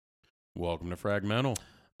Welcome to Fragmental.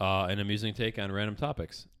 An amusing take on random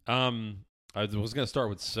topics. I was going to start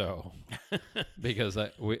with because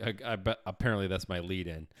I bet apparently that's my lead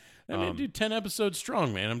in. I mean, dude, 10 episodes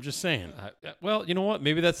strong, man. I'm just saying. Well, you know what?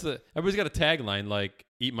 Maybe that's everybody's got a tagline like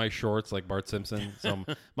 "Eat my shorts" like Bart Simpson. So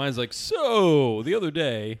mine's like, so the other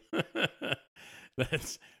day.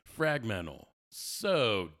 That's Fragmental.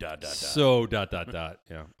 So ... So ...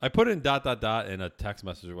 Yeah, I put in ... in a text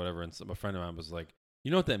message or whatever, and a friend of mine was like,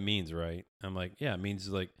 "You know what that means, right?" I'm like, "Yeah, it means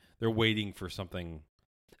like they're waiting for something."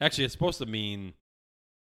 Actually, it's supposed to mean.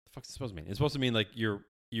 The fuck's it supposed to mean? It's supposed to mean like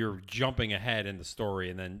you're jumping ahead in the story,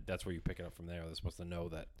 and then that's where you pick it up from there. They're supposed to know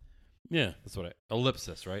that. Yeah, that's what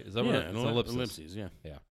ellipsis, right? Is that yeah, what it's ellipsis? ellipses? Yeah,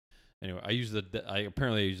 yeah. Anyway, I used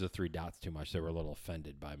the 3 dots too much. They were a little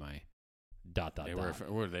offended by my ...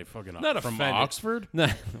 Were they fucking Not from offended. Oxford? No,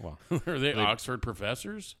 well, Are they Oxford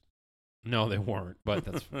professors? no, they weren't. But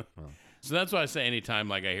that's well. So that's why I say anytime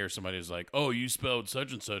like I hear somebody who's like, "Oh, you spelled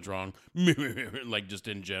such and such wrong," like just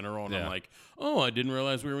in general, and I'm like, "Oh, I didn't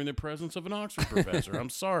realize we were in the presence of an Oxford professor. I'm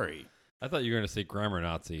sorry." I thought you were going to say grammar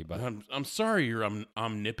Nazi, but I'm sorry, your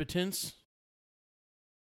omnipotence.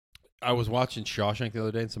 I was watching Shawshank the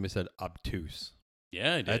other day, and somebody said obtuse.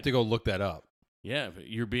 Yeah, I did. I had to go look that up. Yeah, but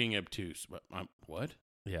you're being obtuse. But what?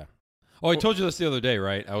 Yeah. Oh, I told you this the other day,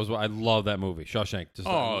 right? I love that movie, Shawshank. Just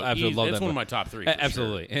absolutely love that. It's one movie. of my top 3.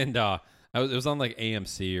 Absolutely, sure. And it was on like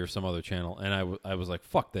AMC or some other channel, and I was like,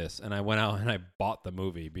 "Fuck this!" And I went out and I bought the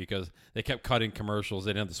movie because they kept cutting commercials. They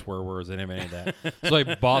didn't have the swear words. They didn't have any of that. So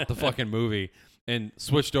I bought the fucking movie and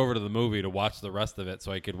switched over to the movie to watch the rest of it,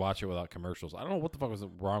 so I could watch it without commercials. I don't know what the fuck was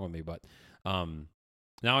wrong with me, but now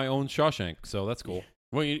I own Shawshank, so that's cool.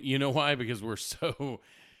 Well, you know why? Because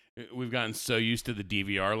we've gotten so used to the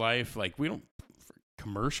DVR life. Like we don't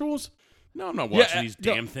commercials. No, I'm not watching these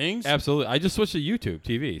damn things. Absolutely, I just switched to YouTube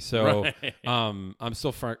TV, so right. I'm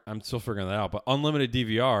still figuring that out. But unlimited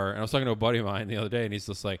DVR, and I was talking to a buddy of mine the other day, and he's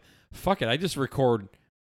just like, "Fuck it, I just record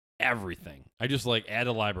everything. I just like add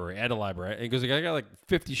a library, and he goes, I got like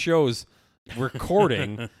 50 shows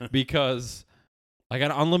recording because I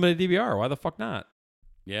got unlimited DVR. Why the fuck not?"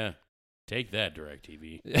 Yeah. Take that,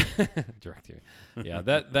 DirecTV. DirecTV. Yeah,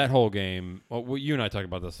 that whole game. Well, you and I talked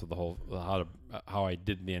about this with the whole how I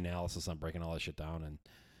did the analysis on breaking all that shit down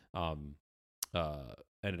and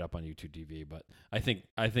ended up on YouTube TV. But I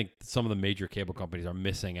think some of the major cable companies are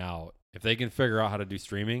missing out. If they can figure out how to do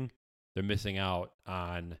streaming, they're missing out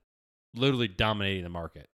on literally dominating the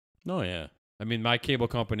market. Oh yeah. I mean, my cable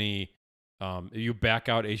company. You back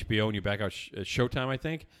out HBO and you back out Showtime. I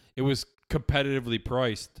think it was competitively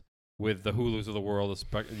priced with the Hulus of the world,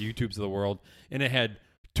 the YouTubes of the world, and it had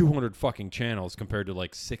 200 fucking channels compared to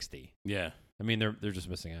like 60. Yeah. I mean, they're just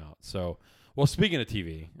missing out. So, well, speaking of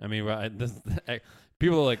TV, I mean,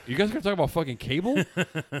 people are like, "You guys are going to talk about fucking cable?"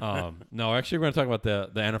 No, actually, we're going to talk about the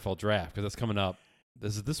NFL draft because that's coming up.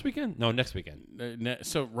 Is it this weekend? No, next weekend.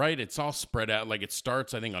 So, right, it's all spread out. Like, it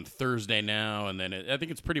starts, I think, on Thursday now, and then I think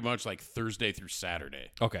it's pretty much like Thursday through Saturday.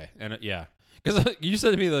 Okay, and yeah. Because you said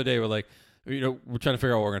to me the other day, we're like, we're trying to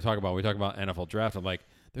figure out what we're going to talk about. We talk about NFL draft. I'm like,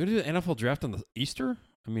 they're going to do the NFL draft on the Easter?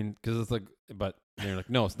 I mean, because it's like, but they're like,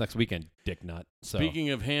 no, it's next weekend, dick nut. So. Speaking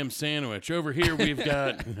of ham sandwich, over here we've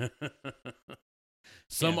got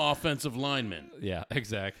some offensive linemen. Yeah,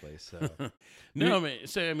 exactly. So no,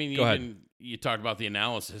 I mean, Go ahead. You talked about the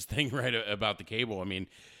analysis thing, right, about the cable. I mean,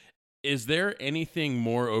 is there anything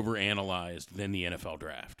more overanalyzed than the NFL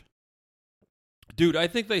draft? Dude, I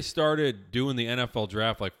think they started doing the NFL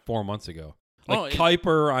draft like 4 months ago. Like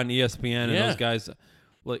Kuiper on ESPN and those guys.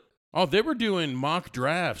 Like, they were doing mock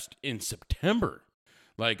drafts in September.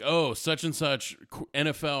 Like, such and such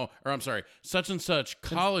NFL, or I'm sorry, such and such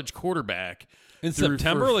college quarterback. In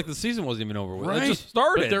September? Like the season wasn't even over with. Right. It just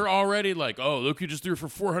started. But they're already like, look who just threw for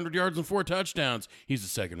 400 yards and 4 touchdowns. He's a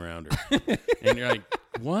second rounder. And you're like,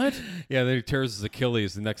 what? Yeah, then he tears his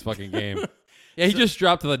Achilles the next fucking game. Yeah, he just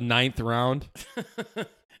dropped to the 9th round.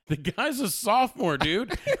 The guy's a sophomore,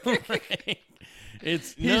 dude.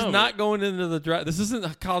 He's not going into the draft. This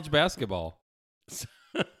isn't college basketball.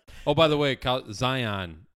 Oh, by the way,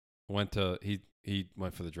 Zion went for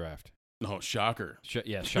the draft. Oh, shocker.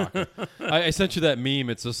 Yeah, shocker. I sent you that meme.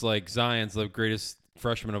 It's just like Zion's the greatest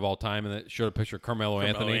freshman of all time, and it showed a picture of Carmelo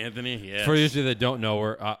Anthony. Yes. For those of you that don't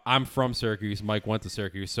know, I'm from Syracuse. Mike went to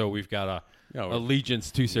Syracuse, so we've got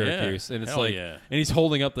allegiance to Syracuse, and it's like, and he's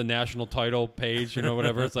holding up the national title page,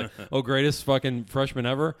 whatever. It's like, greatest fucking freshman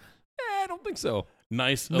ever. I don't think so.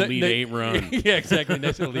 Nice Elite Eight run. Yeah, exactly.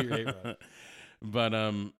 Nice Elite Eight run. But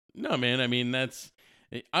no, man. I mean,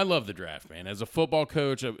 I love the draft, man. As a football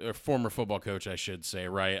coach, a former football coach, I should say,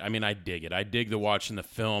 right? I mean, I dig it. I dig the watching the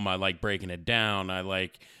film. I like breaking it down. I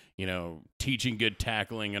like, teaching good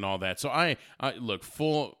tackling and all that. So I look,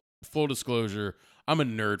 full disclosure, I'm a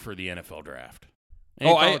nerd for the NFL draft.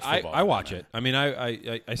 I watch it. I mean,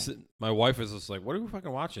 I sit. My wife is just like, "What are we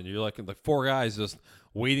fucking watching?" You're like four guys just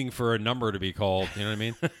waiting for a number to be called. You know what I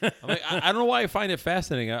mean? I'm like, I don't know why I find it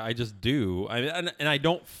fascinating. I just do. And I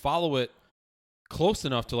don't follow it close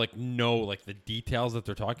enough to know the details that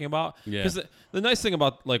they're talking about. Yeah. Because the nice thing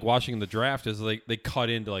about watching the draft is they cut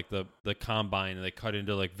into the combine, and they cut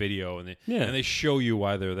into video, and they show you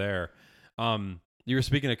why they're there. You were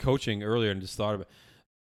speaking of coaching earlier, and just thought of it.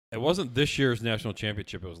 It wasn't this year's national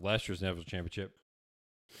championship. It was last year's national championship.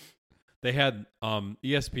 They had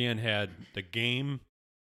ESPN had the game.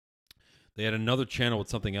 They had another channel with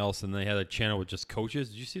something else, and they had a channel with just coaches.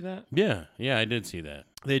 Did you see that? Yeah, I did see that.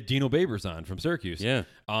 They had Dino Babers on from Syracuse. Yeah.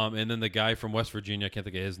 And then the guy from West Virginia, I can't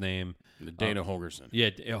think of his name. Dana Holgerson. Yeah,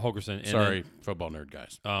 Holgerson. And Sorry, football nerd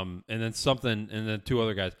guys. And then two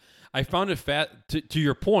other guys. I found it to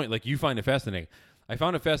your point, you find it fascinating. I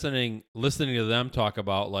found it fascinating listening to them talk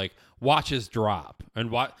about watches drop and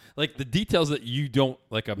the details that you don't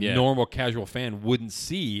normal casual fan wouldn't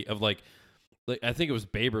see of I think it was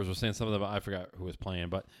Babers was saying something about, I forgot who was playing,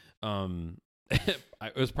 but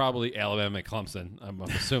it was probably Alabama and Clemson. I'm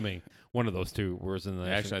assuming one of those two was in the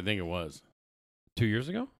Actually, I think it was 2 years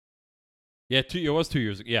ago. Yeah, it was 2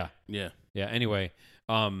 years ago. Yeah. Anyway,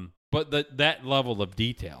 but that level of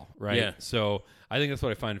detail, right? Yeah. So I think that's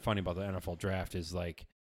what I find funny about the NFL draft is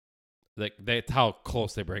that's how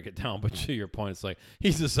close they break it down. But to your point, it's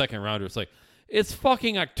he's the second rounder. It's it's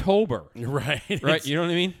fucking October, right? Right? You know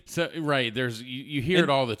what I mean? So right, there's you hear it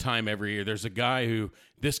all the time every year. There's a guy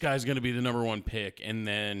this guy's going to be the number one pick, and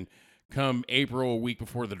then come April, a week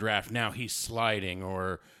before the draft, now he's sliding.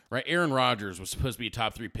 Or right, Aaron Rodgers was supposed to be a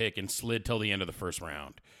top 3 pick and slid till the end of the first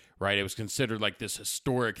round. Right, it was considered this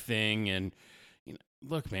historic thing, and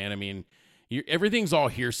look, man, I mean, everything's all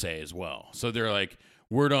hearsay as well. So they're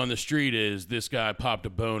word on the street is this guy popped a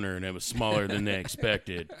boner and it was smaller than they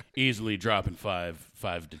expected, easily dropping 5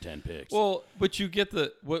 to 10 picks. Well, but you get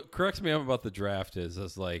what corrects me up about the draft is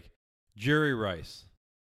Jerry Rice,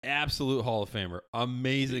 absolute Hall of Famer,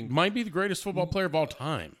 amazing, might be the greatest football player of all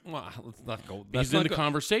time. Well, let's not go. He's in the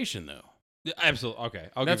conversation though. Yeah, absolutely. Okay.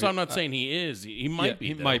 That's what I'm not saying he is. He might be.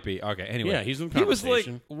 He might be. Okay. Anyway. Yeah, he's in the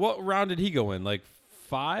conversation. He was what round did he go in?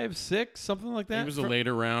 5, 6, something like that? He was a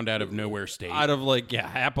later round out of nowhere state. Out of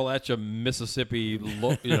Appalachia, Mississippi,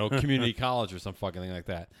 community college or some fucking thing like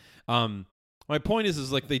that. My point is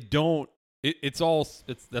they don't. That's all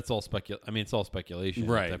speculation. I mean, it's all speculation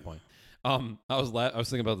right. At that point. I was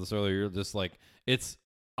thinking about this earlier. Just it's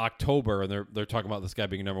October, and they're talking about this guy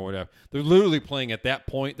being number one. Whatever. They're literally playing at that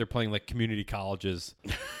point. They're playing community colleges.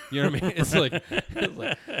 You know what I mean?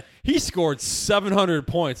 It's he scored 700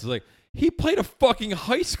 points. It's he played a fucking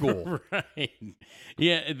high school. Right.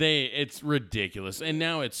 Yeah, it's ridiculous. And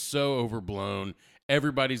now it's so overblown.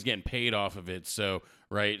 Everybody's getting paid off of it. So,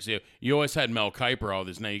 right. So you always had Mel Kiper, all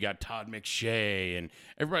this. Now you got Todd McShay, and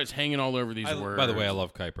everybody's hanging all over these words. By the way, I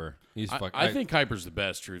love Kiper. I think Kiper's the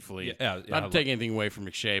best, truthfully. Yeah, not to take anything away from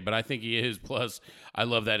McShay, but I think he is. Plus, I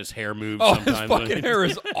love that his hair moves sometimes. His fucking hair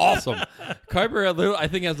is awesome. Kiper, I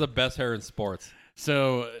think, has the best hair in sports.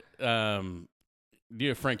 So, you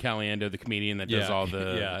have Frank Caliendo, the comedian that does all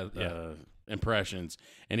the impressions,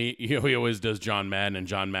 and he always does John Madden, and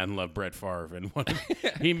John Madden loved Brett Favre, and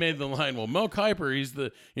he made the line, "Well, Mel Kiper, he's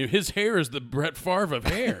his hair is the Brett Favre of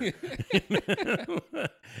hair,"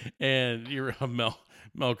 and you're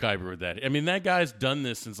Mel Kiper with that. I mean, that guy's done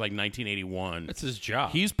this since 1981. That's his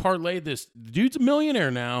job. He's parlayed this. Dude's a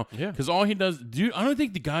millionaire now. Yeah, because all he does, dude. I don't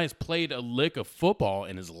think the guy's played a lick of football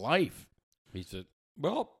in his life.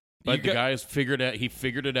 But the guy has figured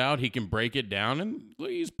it out. He can break it down, and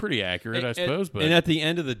he's pretty accurate, I suppose. But at the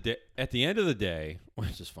end of the day,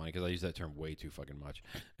 which is funny because I use that term way too fucking much.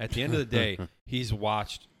 At the end of the day, he's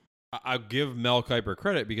watched. I'll give Mel Kiper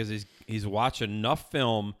credit because he's watched enough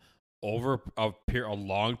film over a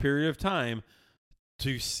long period of time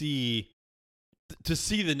to see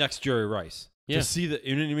the next Jerry Rice. Yeah. To see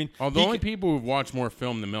you know what I mean. The only people who've watched more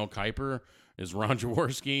film than Mel Kiper is Ron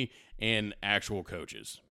Jaworski and actual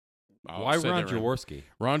coaches. Why Ron Jaworski?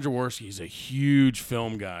 Ron Jaworski's a huge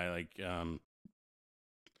film guy.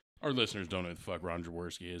 Our listeners don't know who the fuck Ron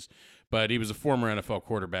Jaworski is, but he was a former NFL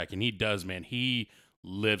quarterback, and he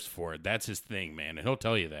lives for it. That's his thing, man, and he'll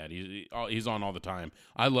tell you that. He's on all the time.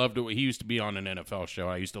 I loved it. He used to be on an NFL show.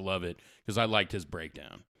 I used to love it because I liked his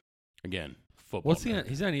breakdown. Again, football. What's he on?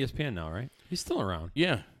 He's on ESPN now, right? He's still around.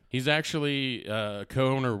 Yeah. He's actually a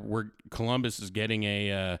co-owner where Columbus is getting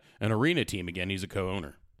an arena team again. He's a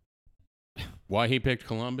co-owner. Why he picked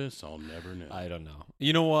Columbus, I'll never know. I don't know.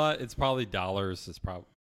 You know what? It's probably dollars. It's probably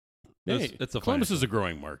it's a Columbus is a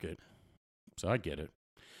growing market, so I get it.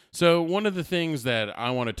 So one of the things that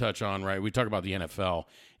I want to touch on, right? We talk about the NFL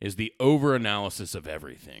is the over-analysis of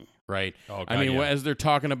everything, right? Oh, God, I mean, yeah. as they're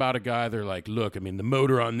talking about a guy, they're like, "Look, I mean, the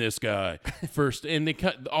motor on this guy first," and they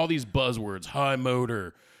cut all these buzzwords: high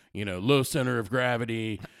motor, low center of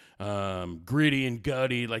gravity, gritty and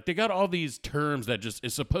gutty. Like they got all these terms that just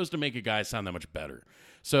is supposed to make a guy sound that much better.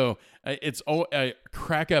 So I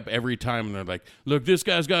crack up every time, and they're like, "Look, this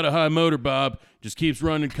guy's got a high motor, Bob. Just keeps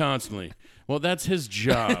running constantly." Well, that's his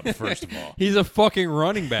job, first of all. He's a fucking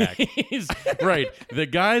running back. He's right. The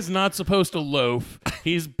guy's not supposed to loaf.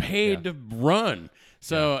 He's paid to run.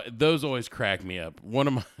 So those always crack me up. One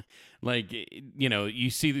of my, you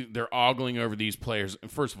see they're ogling over these players.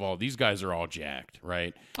 First of all, these guys are all jacked,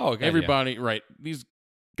 right? Oh, God, everybody, right? These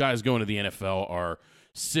guys going to the NFL are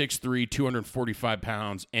 6'3", 245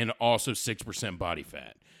 pounds, and also 6% body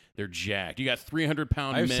fat. They're jacked. You got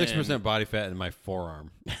 300-pound I have men. 6% body fat in my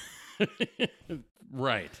forearm.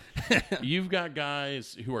 Right. You've got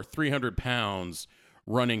guys who are 300 pounds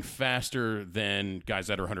running faster than guys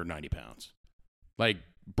that are 190 pounds. Like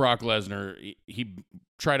Brock Lesnar, he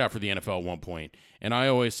tried out for the NFL at one point, and I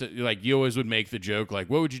always said, you always would make the joke, like,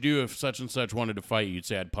 what would you do if such and such wanted to fight you? You'd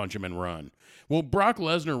say, I'd punch him and run. Well, Brock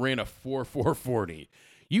Lesnar ran a 4.40.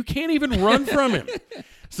 You can't even run from him.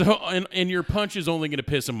 So, and your punch is only going to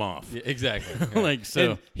piss him off. Yeah, exactly.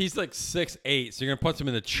 So and he's like 6'8", so you're gonna punch him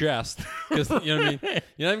in the chest because you know what I mean.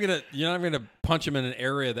 You're not gonna punch him in an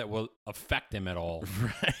area that will affect him at all.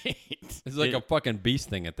 Right. It's like a fucking beast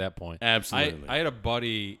thing at that point. Absolutely. I had a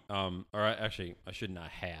buddy, actually, I shouldn't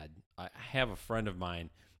have had. I have a friend of mine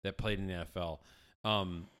that played in the NFL.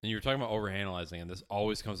 And you were talking about overanalyzing, and this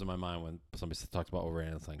always comes to my mind when somebody talks about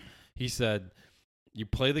overanalyzing. He said, "You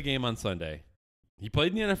play the game on Sunday." He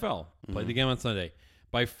played in the NFL, played the game on Sunday.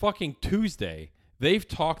 By fucking Tuesday, they've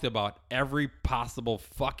talked about every possible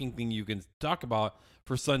fucking thing you can talk about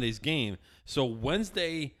for Sunday's game. So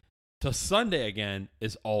Wednesday to Sunday again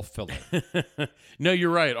is all filler. No,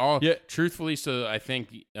 you're right. Truthfully, so I think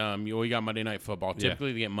we got Monday Night Football.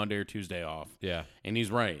 Typically, they get Monday or Tuesday off. Yeah. And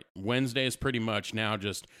he's right. Wednesday is pretty much now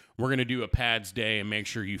just we're going to do a pads day and make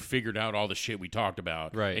sure you figured out all the shit we talked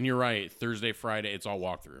about. Right. And you're right. Thursday, Friday, it's all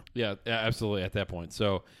walkthrough. Yeah, absolutely at that point.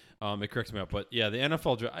 So it cracks me up. But yeah, the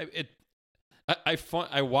NFL draft,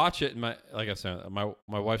 I watch it, and like I said, my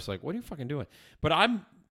wife's like, "What are you fucking doing?" But I'm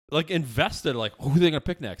like invested, like, who are they gonna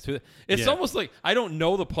pick next? It's almost like I don't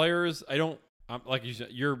know the players. I'm like you said,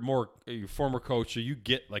 you're former coach, so you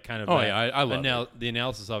get like kind of I love the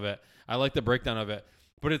analysis of it. I like the breakdown of it,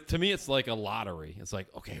 but to me, it's like a lottery. It's like,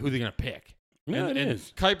 okay, who are they gonna pick? Yeah, and it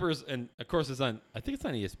is. Kuiper's, and of course it's on. I think it's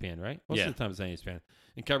on ESPN, right? Most of the time it's on ESPN.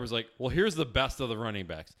 And Kuiper's like, well, here's the best of the running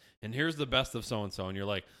backs, and here's the best of so and so, and you're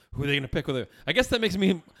like, who are they going to pick with it? I guess that makes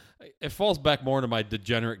me. It falls back more into my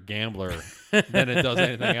degenerate gambler than it does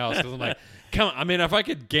anything else. Because I'm like, come on. I mean, if I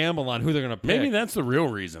could gamble on who they're going to pick, Maybe that's the real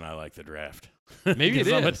reason I like the draft. Maybe it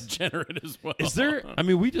is. I'm a degenerate as well. Is there? I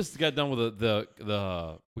mean, we just got done with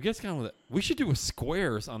we should do a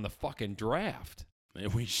squares on the fucking draft.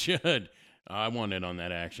 We should. I want in on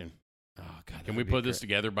that action. Oh God! Can we put this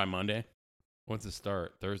together by Monday? When's it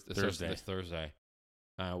start? Thursday. This Thursday.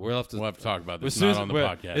 We'll have to talk about this. Not on the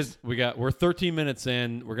podcast. We're 13 minutes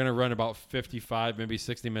in. We're gonna run about 55, maybe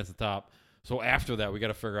 60 minutes at the top. So after that, we got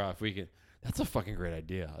to figure out if we can. That's a fucking great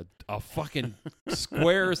idea. A fucking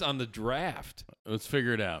squares on the draft. Let's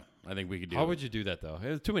figure it out. I think we could do. How would you do that though?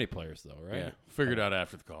 There's too many players though, right? Yeah. Figure it out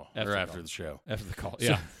after the call after the show. After the call. So,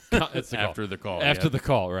 Yeah. It's the call. After the call. After the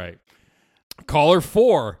call. Right. Caller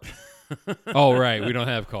 4. Oh right, we don't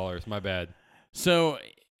have callers. My bad. So,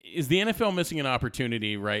 is the NFL missing an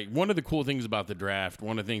opportunity, right? One of the cool things about the draft,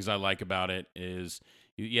 one of the things I like about it is,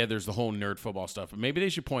 there's the whole nerd football stuff, but maybe they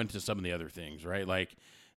should point to some of the other things, right? Like,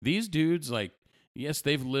 these dudes, like, yes,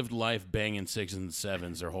 they've lived life banging 6s and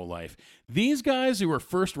 7s their whole life. These guys who were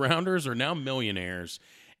first rounders are now millionaires,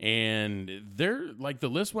 and they're, like, the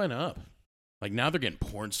list went up. Like, now they're getting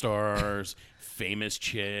porn stars, famous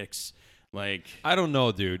chicks, like... I don't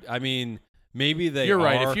know, dude. I mean... Maybe they You're are,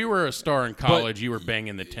 right. If you were a star in college, you were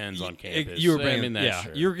banging the 10s on campus. You were banging,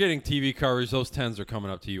 sure. You're getting TV coverage. Those 10s are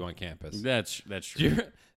coming up to you on campus. That's true.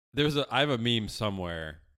 I have a meme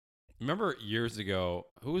somewhere. Remember years ago,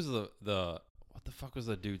 who was the what the fuck was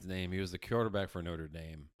the dude's name? He was the quarterback for Notre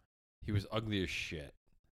Dame. He was ugly as shit.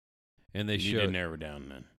 And they You did narrow it down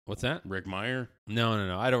then. What's that? Rick Meyer?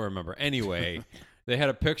 No. I don't remember. Anyway, they had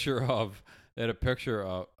a picture of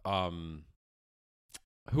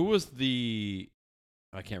who was the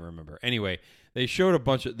I can't remember. Anyway, they showed a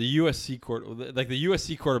bunch of the USC like the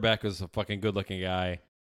USC quarterback was a fucking good looking guy,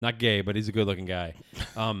 not gay, but he's a good looking guy.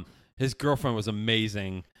 His girlfriend was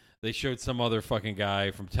amazing. They showed some other fucking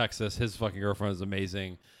guy from Texas. His fucking girlfriend was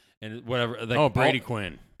amazing, and whatever. Like, Brady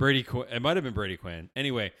Quinn. Brady Quinn. It might have been Brady Quinn.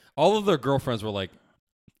 Anyway, all of their girlfriends were like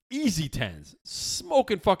easy 10s,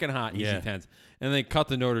 smoking fucking hot easy 10s. And they cut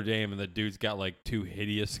to Notre Dame, and the dude's got like 2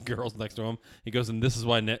 hideous girls next to him. He goes, and this is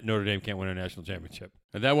why Notre Dame can't win a national championship.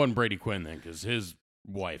 And that wasn't Brady Quinn then, because his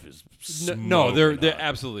wife is no, they're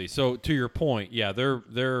absolutely. So to your point, yeah,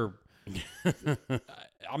 they're.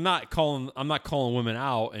 I'm not calling women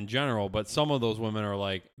out in general, but some of those women are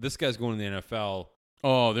like, this guy's going to the NFL.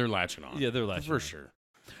 Oh, they're latching on. Yeah, they're latching for on. sure.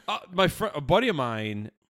 My friend, a buddy of mine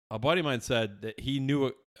said that he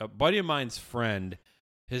knew a buddy of mine's friend.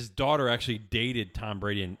 His daughter actually dated Tom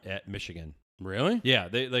Brady at Michigan. Really? Yeah,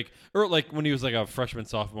 they like when he was like a freshman,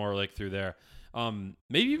 sophomore, like through there.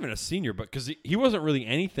 Maybe even a senior, but because he wasn't really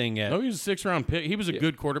anything at. No, he was a 6th-round pick. He was a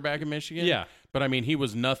good quarterback in Michigan. Yeah, but I mean, he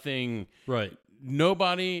was nothing. Right.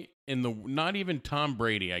 Nobody not even Tom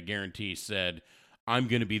Brady, I guarantee, said, "I'm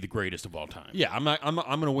going to be the greatest of all time." Yeah, I'm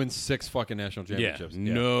going to win 6 fucking national championships.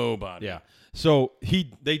 Yeah, nobody. Yeah. So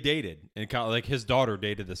they dated in college. Like his daughter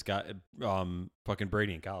dated this guy, fucking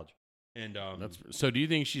Brady in college. And so do you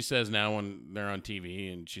think she says now when they're on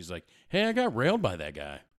TV and she's like, "Hey, I got railed by that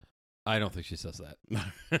guy"? I don't think she says that.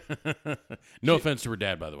 No offense to her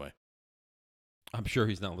dad, by the way. I'm sure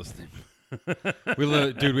he's not listening.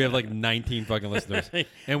 We have like 19 fucking listeners.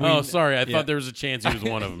 And sorry, I thought there was a chance he was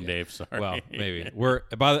one of them, Dave. Sorry. Well, maybe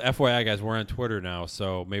by the FYI, guys, we're on Twitter now,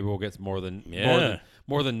 so maybe we'll get more than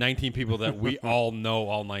 19 people that we all know,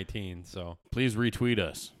 all 19. So please retweet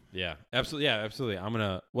us. Yeah, absolutely. Yeah, absolutely.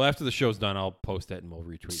 After the show's done, I'll post it and we'll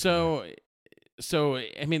retweet. So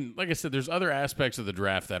I mean, like I said, there's other aspects of the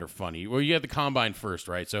draft that are funny. Well, you had the combine first,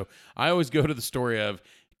 right? So I always go to the story of.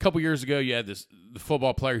 Couple years ago, you had the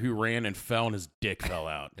football player who ran and fell, and his dick fell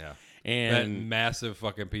out. Yeah, and that massive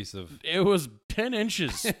fucking piece of it was 10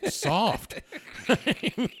 inches soft.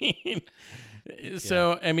 I mean,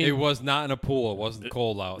 so I mean, it was not in a pool. It wasn't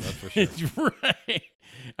cold out. That's for sure. Right.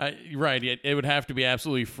 Right. It would have to be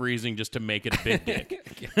absolutely freezing just to make it a big dick.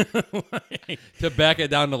 To back it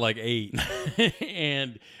down to like 8.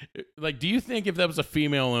 And like, do you think if that was a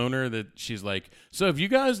female owner that she's like, so have you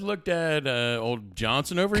guys looked at old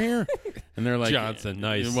Johnson over here? And they're like, Johnson,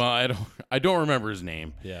 nice. Well, I don't remember his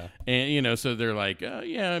name. Yeah. And so they're like,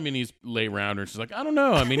 yeah, I mean, he's late rounder. She's like, I don't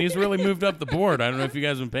know. I mean, he's really moved up the board. I don't know if you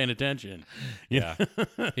guys have been paying attention. Yeah.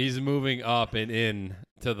 He's moving up and in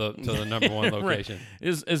to the number 1 location.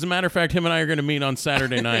 Right. As a matter of fact, him and I are going to meet on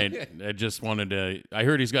Saturday night. I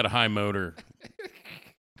heard he's got a high motor.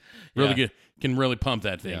 Really good. Can really pump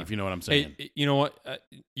that thing, if you know what I'm saying. Hey, you know what?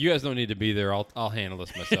 You guys don't need to be there. I'll handle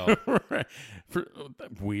this myself. Right.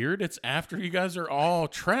 Weird. It's after you guys are all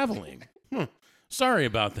traveling. Sorry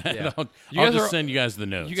about that. Yeah. I'll just send you guys the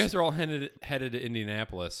notes. You guys are all headed to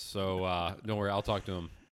Indianapolis, so don't worry. I'll talk to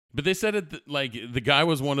him. But they said the guy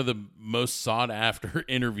was one of the most sought after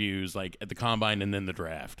interviews, like at the combine and then the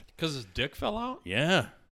draft. Because his dick fell out? Yeah.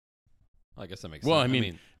 I guess that makes sense. Well, I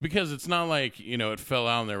mean, because it's not like, it fell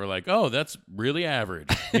out and they were like, oh, that's really average.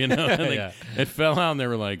 Yeah. It fell out and they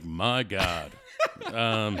were like, my God.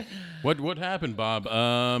 What happened, Bob?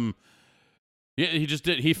 Yeah,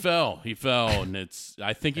 he fell. And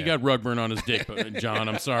I think he got rug burn on his dick, John,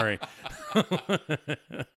 I'm sorry.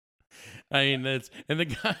 I mean, and the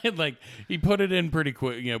guy, he put it in pretty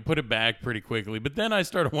quick, put it back pretty quickly. But then I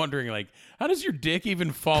started wondering, how does your dick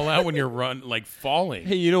even fall out when you're falling?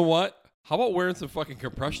 Hey, you know what? How about wearing some fucking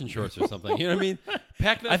compression shorts or something? You know what I mean?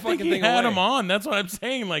 Pack that fucking thing away. I think he had them on. That's what I'm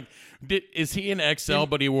saying. Is he an XL,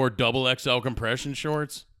 but he wore double XL compression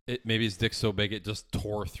shorts? Maybe his dick's so big it just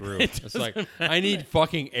tore through. It's like, I need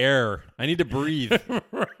fucking air. I need to breathe.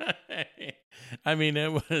 Right. I mean,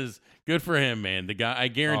 it was good for him, man. The guy, I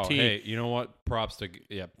guarantee. Oh, hey, you know what? Props to,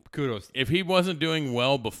 kudos. If he wasn't doing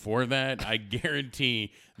well before that, I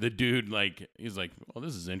guarantee the dude, he's like, well,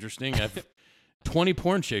 this is interesting. 20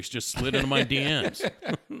 porn chicks just slid into my DMs.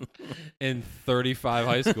 And 35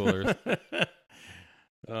 high schoolers.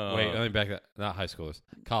 Wait, let me back that. Not high schoolers.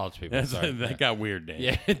 College people. Sorry. That got weird, Dan.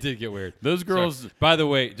 Yeah, it did get weird. Those girls. Sorry. By the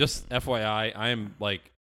way, just FYI, I am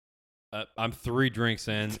I'm 3 drinks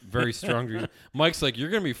in, very strong. Mike's like, you're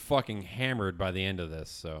going to be fucking hammered by the end of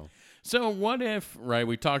this. So what if, right,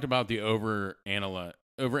 we talked about the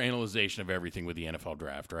overanalyzation of everything with the NFL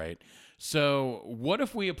draft, right? So what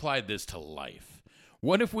if we applied this to life?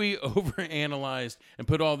 What if we overanalyzed and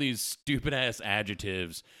put all these stupid-ass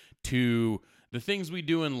adjectives to the things we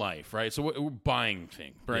do in life, right? So we're buying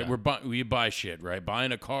things, right? Yeah. We buy shit, right?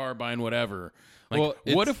 Buying a car, buying whatever. Like, Well,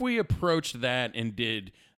 what it's- if we approached that and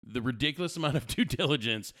did the ridiculous amount of due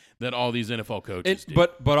diligence that all these NFL coaches do?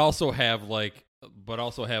 but also have like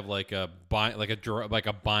a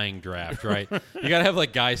buying draft, right? You gotta have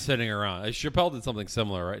like guys sitting around. Chappelle did something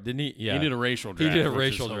similar, right? Didn't he? Yeah, He did a racial draft. He did a which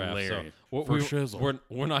racial is draft. So hilarious. we're, shizzle.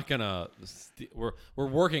 we're not gonna we're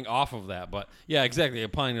working off of that, but yeah, exactly.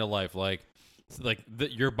 Applying to life, like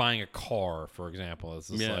you're buying a car, for example. It's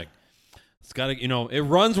just like it's got to, it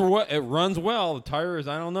runs well. The tires,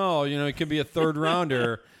 I don't know. It could be a third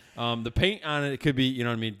rounder. The paint on it could be,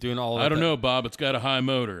 doing all that. I don't know, Bob. It's got a high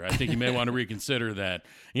motor. I think you may want to reconsider that.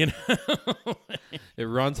 It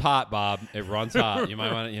runs hot, Bob. It runs hot. You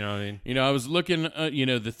might want to, you know what I mean? I was looking,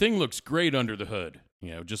 the thing looks great under the hood.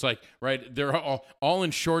 Just like, right, they're all in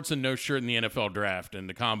shorts and no shirt in the NFL draft and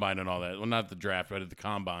the combine and all that. Well, not the draft, but at the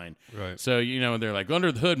combine. Right. So, they're like,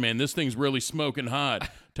 under the hood, man, this thing's really smoking hot.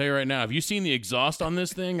 Tell you right now, have you seen the exhaust on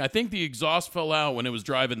this thing? I think the exhaust fell out when it was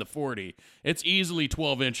driving the 40. It's easily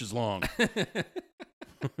 12 inches long.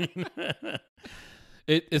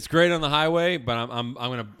 It's great on the highway, but I'm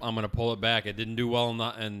gonna pull it back. It didn't do well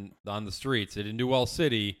on the streets. It didn't do well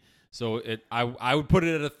city. So I would put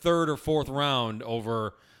it at a third or fourth round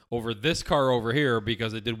over this car over here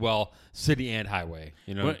because it did well city and highway.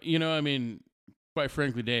 Well, quite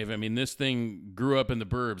frankly, Dave, this thing grew up in the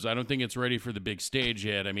burbs. I don't think it's ready for the big stage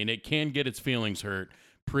yet. It can get its feelings hurt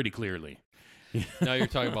pretty clearly. Now you're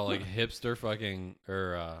talking about like hipster fucking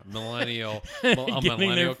or millennial Getting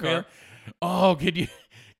millennial their car. Oh, could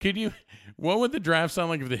you? What would the draft sound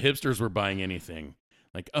like if the hipsters were buying anything?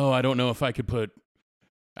 Like, oh, I don't know if I can't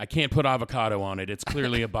put avocado on it. It's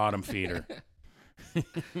clearly a bottom feeder.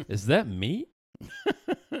 Is that meat?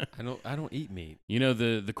 I don't eat meat.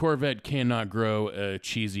 The Corvette cannot grow a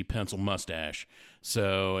cheesy pencil mustache,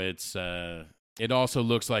 so it also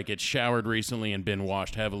looks like it's showered recently and been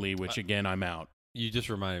washed heavily. Which again, I'm out. You just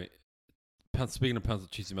reminded me. Speaking of pencil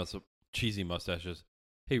cheesy mustaches,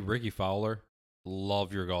 hey Ricky Fowler,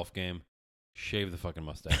 love your golf game. Shave the fucking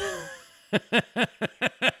mustache.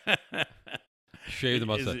 Shave the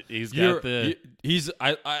mustache. He's got the.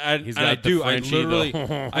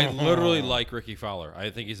 I literally like Ricky Fowler. I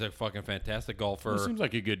think he's a fucking fantastic golfer. He seems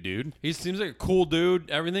like a good dude. He seems like a cool dude.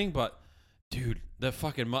 Everything, but dude, the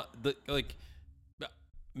fucking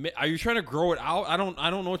are you trying to grow it out? I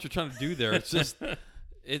don't know what you're trying to do there. It's just.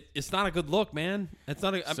 It's not a good look, man. It's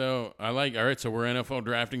not a. So I like. All right, so we're NFL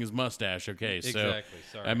drafting his mustache. Okay, so exactly.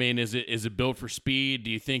 Sorry. Is it built for speed?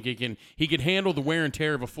 Do you think he could handle the wear and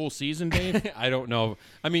tear of a full season, Dave? I don't know.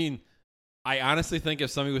 I honestly think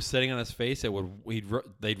if somebody was sitting on his face,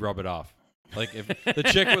 they'd rub it off. Like if the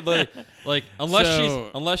chick would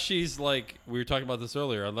unless she's like we were talking about this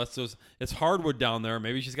earlier. Unless it's hardwood down there,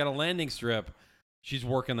 maybe she's got a landing strip. She's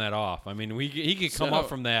working that off. He could come up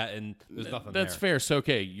from that, and there's nothing That's there. fair. So,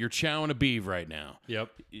 okay, you're chowing a beef right now.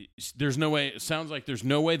 Yep. There's no way. It sounds like there's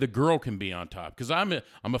no way the girl can be on top because I'm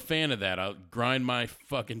a fan of that. I'll grind my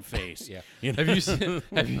fucking face. Yeah. Have you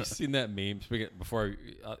seen that meme? Before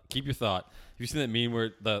keep your thought. Have you seen that meme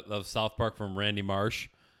where the South Park from Randy Marsh,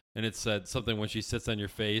 and it said something when she sits on your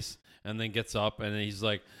face and then gets up and then he's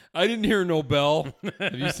like, I didn't hear no bell.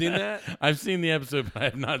 Have you seen that? I've seen the episode, but I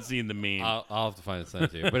have not seen the meme. I'll have to find it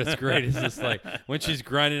sent to you. But it's great. It's just like when she's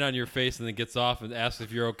grinding on your face and then gets off and asks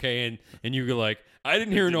if you're okay, and you go like, I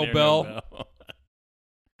didn't hear no bell.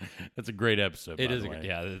 That's a great episode. It by is the way.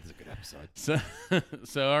 yeah, it is a good episode.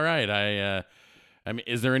 So all right.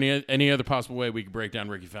 Is there any other possible way we could break down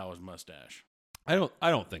Ricky Fowler's mustache? I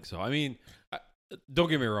don't think so. Don't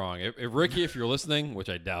get me wrong. If Ricky, if you're listening, which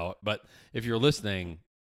I doubt, but if you're listening,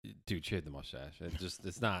 dude, shave the mustache.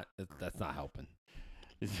 That's not helping.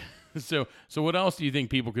 So what else do you think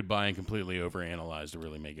people could buy and completely overanalyze to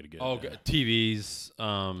really make it a good? TVs,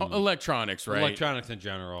 electronics, right? Electronics in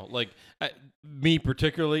general. Like me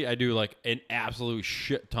particularly, I do like an absolute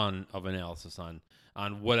shit ton of analysis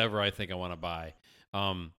on whatever I think I want to buy.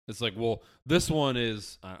 It's like, well, this one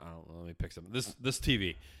is I don't know, let me pick something. This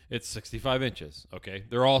TV, it's 65 inches. Okay,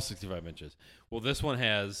 they're all 65 inches. Well, this one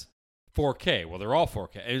has 4K. Well, they're all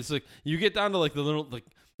 4K. And it's like you get down to like the little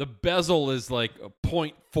the bezel is like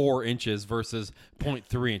 0.4 inches versus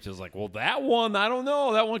 0.3 inches. Like, well, that one, I don't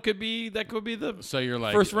know. That could be the so you're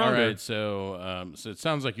like first rounder. All right, so it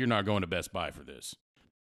sounds like you're not going to Best Buy for this.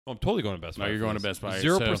 I'm totally going to Best Buy. No, you're going to Best Buy.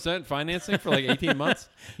 0% financing for like 18 months.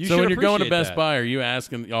 So when you're going to Best Buy, are you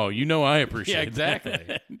asking? Oh, I appreciate. Yeah,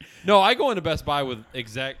 exactly. No, I go into Best Buy with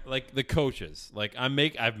like the coaches. Like I've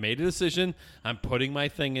made a decision. I'm putting my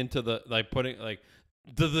thing into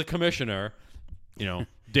the commissioner.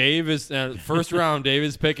 Dave is first round. Dave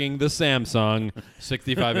is picking the Samsung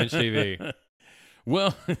 65-inch TV.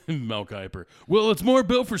 Well, Mel Kiper. Well, it's more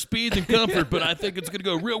built for speed than comfort, but I think it's going to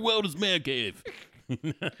go real well to his man cave.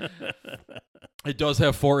 It does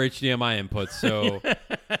have 4 HDMI inputs, so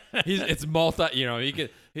it's multi. He can.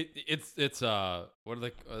 It's what are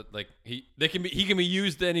they like? He can be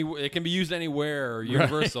used it can be used anywhere or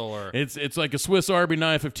universal or it's like a Swiss Army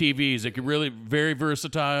knife of TVs. It can really very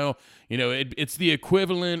versatile. It's the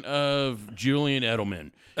equivalent of Julian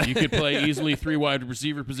Edelman. You could play easily 3 wide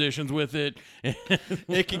receiver positions with it.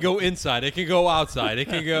 It can go inside. It can go outside. It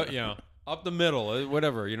can go up the middle.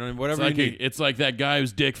 Whatever whatever. It's like that guy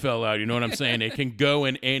whose dick fell out. You know what I'm saying? It can go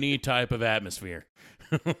in any type of atmosphere.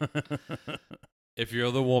 If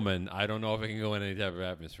you're the woman, I don't know if it can go in any type of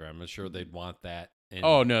atmosphere. I'm not sure they'd want that.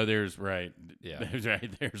 Oh no, there's right. Yeah,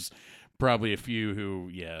 There's probably a few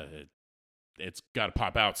who, it's got to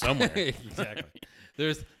pop out somewhere. Exactly.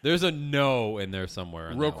 There's a no in there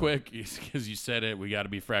somewhere. Real quick, because you said it, we got to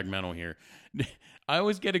be fragmental here. I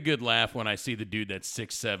always get a good laugh when I see the dude that's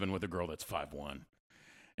 6'7" with a girl that's 5'1",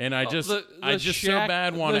 and I just so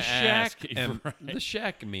bad want to ask the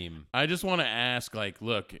Shaq meme. I just want to ask,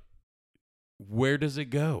 look, where does it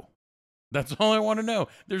go? That's all I want to know.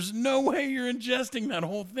 There's no way you're ingesting that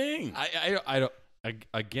whole thing. I don't.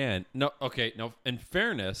 Again, no. Okay, no. In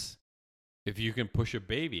fairness, if you can push a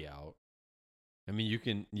baby out, I mean, you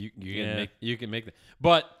can make that.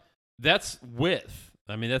 But that's width.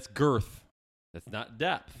 I mean, that's girth. That's not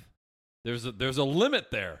depth. There's a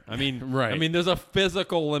limit there. I mean, right. I mean, there's a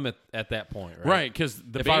physical limit at that point, right? Right, because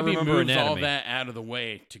the baby moves all that out of the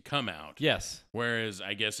way to come out. Yes. Whereas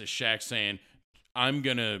I guess it's Shaq saying, I'm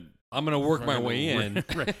gonna work my way in.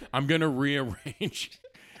 I'm gonna rearrange.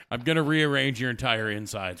 I'm gonna rearrange your entire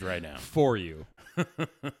insides right now for you.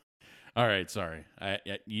 All right, sorry.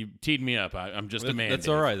 You teed me up. I'm just a man. That's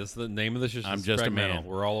all right. That's the name of the show. I'm just a man.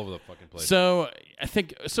 We're all over the fucking place. So I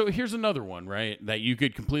think here's another one, right? That you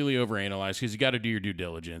could completely overanalyze because you got to do your due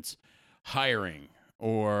diligence. Hiring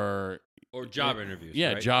or job interviews.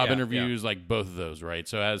 Yeah, right? Job interviews, like both of those, right?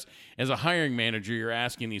 So as a hiring manager, you're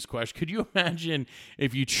asking these questions. Could you imagine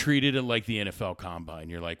if you treated it like the NFL Combine?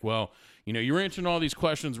 You're like, well, you're answering all these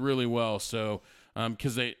questions really well, so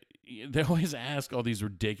because they always ask all these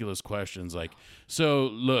ridiculous questions like, so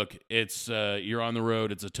look, it's you're on the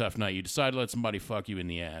road, it's a tough night, you decide to let somebody fuck you in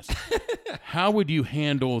the ass. How would you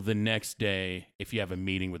handle the next day if you have a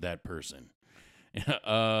meeting with that person?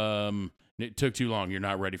 It took too long, you're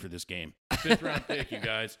not ready for this game. 5th round pick, you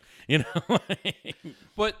guys.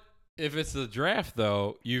 But if it's the draft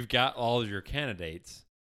though, you've got all of your candidates.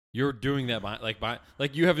 You're doing that by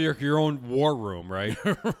you have your own war room, right?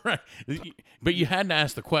 Right. But you had to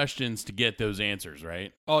ask the questions to get those answers,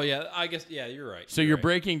 right? Oh yeah, I guess you're right. So you're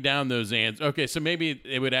breaking down those answers. Okay, so maybe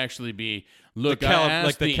it would actually be the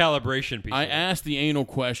calibration piece. I asked the anal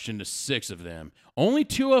question to 6 of them. Only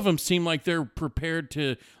 2 of them seem like they're prepared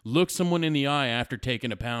to look someone in the eye after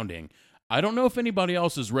taking a pounding. I don't know if anybody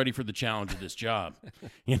else is ready for the challenge of this job.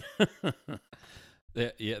 Yeah.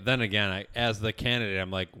 Then again, as the candidate,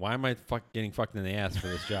 I'm like, why am I getting fucked in the ass for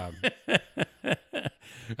this job?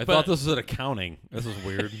 I thought this was an accounting. This is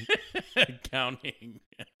weird. Accounting.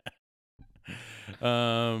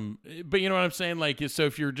 But you know what I'm saying? So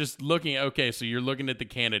if you're just looking, so you're looking at the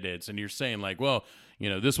candidates and you're saying well,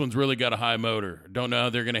 this one's really got a high motor. Don't know how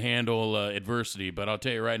they're going to handle adversity, but I'll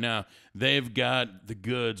tell you right now, they've got the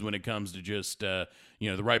goods when it comes to just, the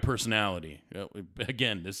right personality.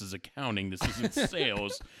 Again, this is accounting. This isn't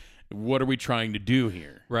sales. What are we trying to do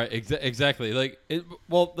here? Right. Exactly.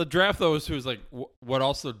 The draft though is who's like,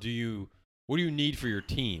 what do you need for your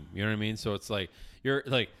team? You know what I mean? So it's like, you're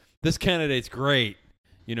like, this candidate's great,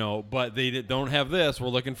 but they don't have this. We're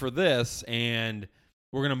looking for this, and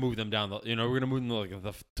we're gonna move them down. We're gonna move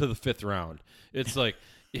them to the 5th round. It's like,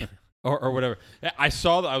 or whatever. I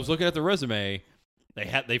was looking at the resume.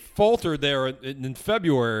 They faltered there in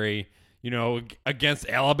February, against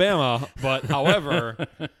Alabama, but however,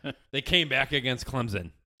 they came back against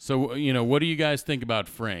Clemson. So, what do you guys think about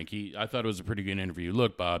Frank? I thought it was a pretty good interview.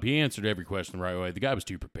 Look, Bob, he answered every question the right way. The guy was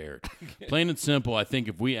too prepared. Plain and simple, I think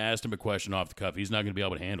if we asked him a question off the cuff, he's not going to be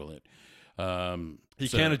able to handle it. He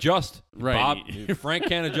can't adjust. Right. Frank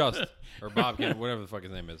can't adjust. Or Bob can't, whatever the fuck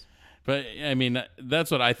his name is. But, I mean, that's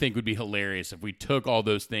what I think would be hilarious if we took all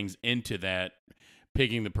those things into that,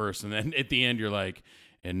 picking the person. And at the end, you're like,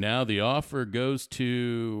 and now the offer goes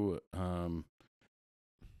to...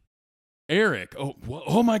 Eric.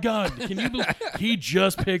 Oh my God. Can you believe he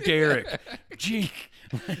just picked Eric? Gee.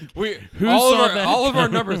 All of our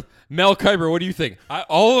numbers. Mel Kiper, what do you think?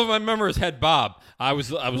 All of my members had Bob. I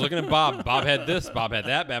was looking at Bob. Bob had this. Bob had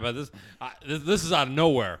that. Bob had this. This is out of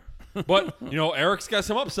nowhere. But Eric's got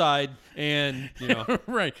some upside, and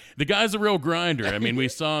right. The guy's a real grinder. I mean, we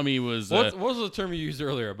saw him. He was. What was the term you used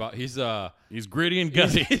earlier about? He's gritty and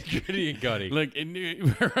gutty. He's gritty and gutty.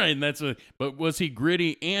 Right. And that's but was he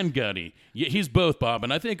gritty and gutty? Yeah, he's both, Bob.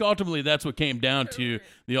 And I think ultimately that's what came down to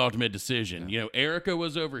the ultimate decision. Erica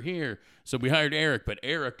was over here, so we hired Eric. But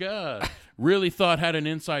Erica really thought had an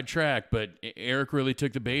inside track, but Eric really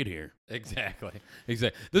took the bait here. Exactly.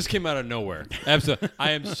 This came out of nowhere. Absolutely.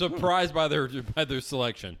 I am surprised by their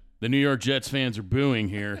selection. The New York Jets fans are booing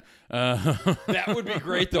here. That would be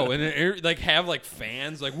great though, and have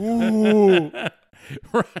fans woo.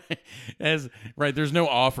 Right. There's no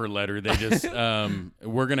offer letter. They just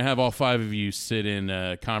we're gonna have all 5 of you sit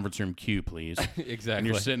in conference room Q, please. Exactly. And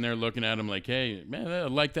you're sitting there looking at him like, hey, man, I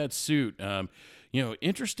like that suit.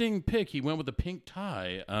 Interesting pick. He went with a pink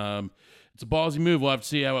tie. It's a ballsy move. We'll have to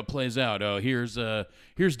see how it plays out. Oh, here's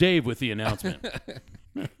Dave with the announcement.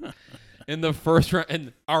 In the first round,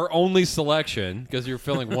 and our only selection, because you're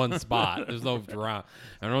filling one spot. There's no round.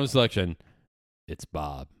 Our only selection, it's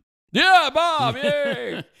Bob. Yeah, Bob!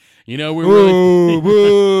 Yay! We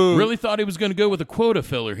really thought he was going to go with a quota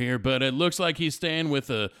filler here, but it looks like he's staying with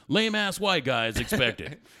a lame-ass white guy as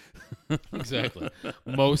expected. Exactly.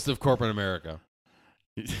 Most of corporate America.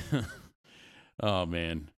 Oh,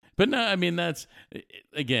 man. But no, I mean, that's,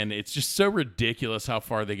 again, it's just so ridiculous how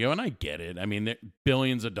far they go, and I get it. I mean,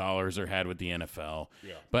 billions of dollars are had with the NFL.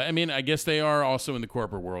 Yeah. But, I mean, I guess they are also in the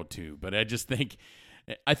corporate world, too. But I think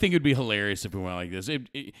it would be hilarious if we went like this.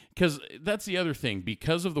 Because that's the other thing.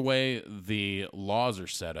 Because of the way the laws are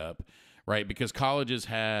set up, right, because colleges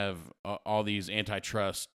have all these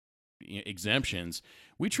antitrust exemptions,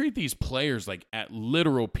 we treat these players like at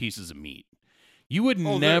literal pieces of meat. You would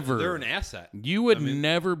never. They're an asset. You would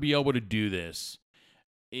never be able to do this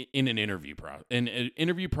in an interview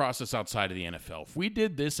process outside of the NFL. If we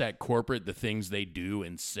did this at corporate, the things they do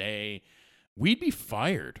and say, we'd be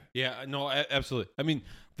fired. Yeah, no, absolutely. I mean,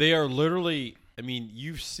 they are literally. I mean,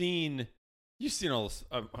 you've seen all this.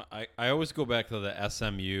 I always go back to the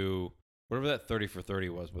SMU, whatever that 30 for 30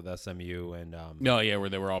 was with SMU and. Where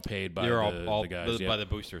they were all paid by the guys, by the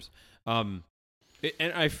boosters. And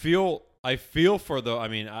I feel for the. I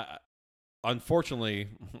mean, unfortunately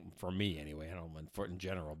for me anyway. I don't know in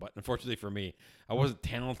general, but unfortunately for me, I wasn't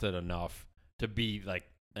talented enough to be like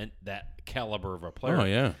that caliber of a player. Oh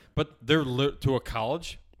yeah. But they're to a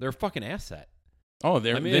college. They're a fucking asset. Oh,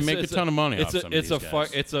 they make a ton of money. It's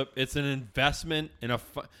an investment in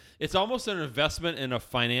it's almost an investment in a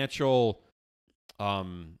financial.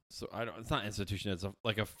 So it's not institution. It's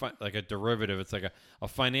like a derivative. It's like a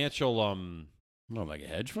financial. No, like a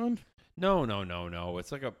hedge fund. No.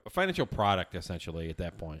 It's like a financial product essentially. At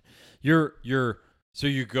that point, so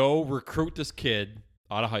you go recruit this kid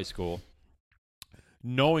out of high school,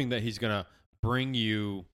 knowing that he's gonna bring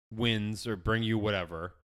you wins or bring you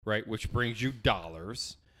whatever, right? Which brings you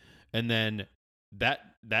dollars, and then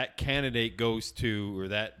that candidate goes to, or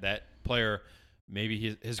that player,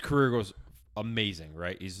 maybe his career goes amazing,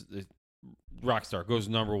 right? He's a rock star, goes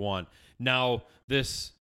number one. Now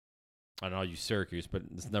this. I don't know, you Syracuse, but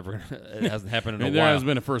it hasn't happened in a while. There has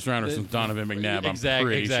been a first rounder since Donovan McNabb.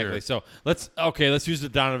 Exactly. Sure. So let's use the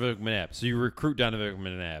Donovan McNabb. So you recruit Donovan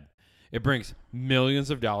McNabb. It brings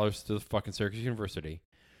millions of dollars to the fucking Syracuse University.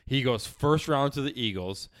 He goes first round to the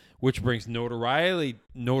Eagles, which brings notoriety.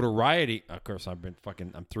 Of course, I'm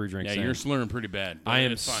 3 drinks in. Yeah, you're slurring pretty bad. I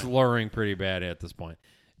am slurring pretty bad at this point.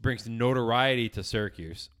 It brings notoriety to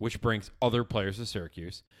Syracuse, which brings other players to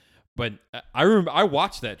Syracuse. But I remember I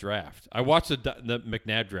watched that draft. I watched the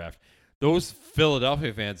McNabb draft. Those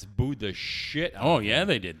Philadelphia fans booed the shit out of him.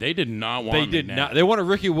 They did. They did not want They did McNabb. not. They wanted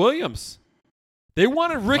Ricky Williams.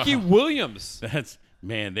 Williams.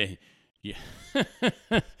 Yeah.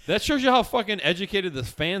 That shows you how fucking educated the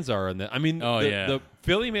fans are. I mean, the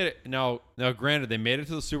Philly made it. Now, granted, they made it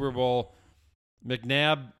to the Super Bowl.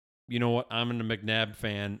 McNabb, you know what? I'm a McNabb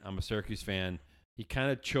fan. I'm a Syracuse fan. He kind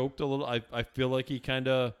of choked a little. I feel like he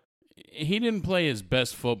didn't play his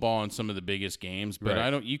best football in some of the biggest games, but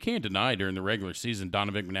right. You can't deny during the regular season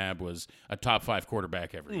Donovan McNabb was a top 5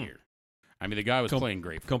 quarterback every year. I mean, the guy was playing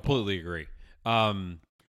great football. Completely agree.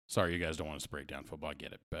 Sorry, you guys don't want us to break down football. I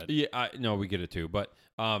get it, but yeah, no, we get it too. But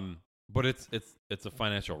it's a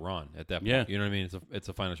financial run at that point. Yeah. You know what I mean? It's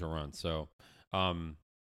a financial run. So,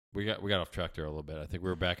 we got off track there a little bit. I think we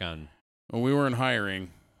were back on. Well, we weren't hiring.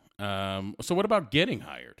 So what about getting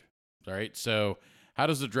hired? All right. So how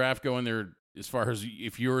does the draft go in there? as far as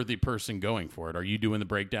if you're the person going for it, are you doing the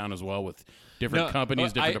breakdown as well with different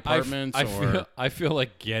companies, different departments? I feel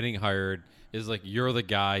like getting hired is like you're the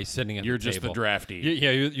guy sitting at you're the just table. the draftee.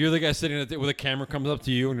 Yeah, you're the guy sitting at the, where the camera comes up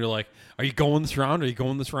to you and you're like, "Are you going this round? Are you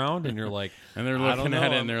going this round?" And you're like, and they're looking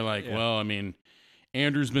at it and they're like, "Well, I mean,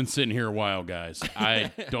 Andrew's been sitting here a while, guys.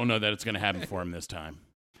 I don't know that it's going to happen for him this time."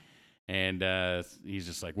 And he's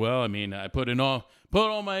just like, "Well, I mean, I put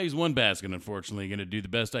all my eggs in one basket. Unfortunately, going to do the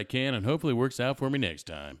best I can, and hopefully, it works out for me next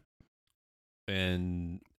time."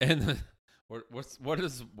 And what's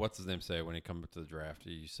his name say when he comes to the draft?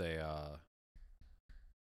 You say,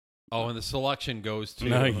 "Oh, and the selection goes to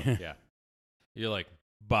No, yeah." You're like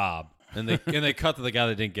Bob, and they cut to the guy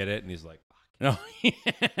that didn't get it, and he's like, "No,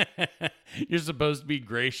 you're supposed to be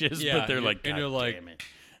gracious, but they're like, and you're like, damn it."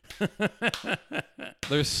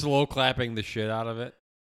 They're slow clapping the shit out of it.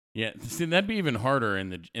 Yeah, see, that'd be even harder in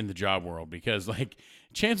the job world because, like,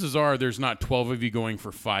 chances are there's not 12 of you going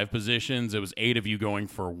for 5 positions. It was 8 of you going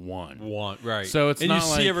for one. One, right? So it's and not you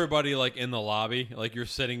like, see everybody like in the lobby, like you're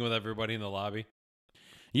sitting with everybody in the lobby.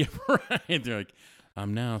 Yeah, right. They're like,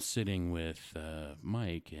 I'm now sitting with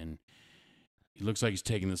Mike, and he looks like he's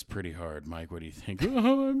taking this pretty hard. Mike, what do you think?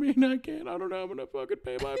 Oh, I mean, I don't know. I'm gonna fucking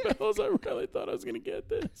pay my bills. I really thought I was gonna get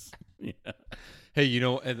this. Yeah. Hey,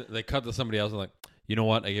 and they cut to somebody else and like, you know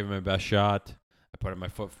what? I gave him my best shot. I put my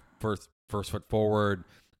first foot forward.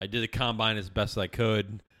 I did the combine as best I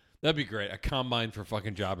could. That'd be great. A combine for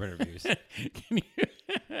fucking job interviews.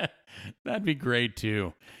 That'd be great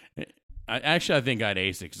too. I think I'd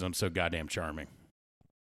ace it because I'm so goddamn charming.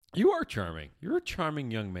 You are charming. You're a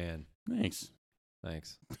charming young man. Thanks.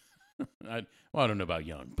 I don't know about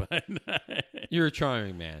young, but you're a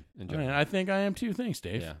charming man. I think I am too. Thanks,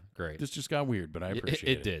 Dave. Yeah, great. This just got weird, but I appreciate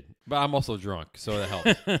it. It did. But I'm also drunk, so that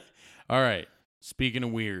helps. All right. Speaking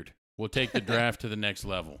of weird, we'll take the draft to the next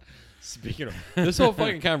level. Speaking of, this whole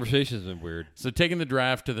fucking conversation has been weird. So taking the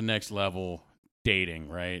draft to the next level, dating,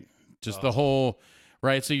 right? Just the whole,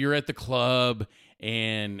 right? So you're at the club,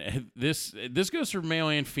 and this goes for male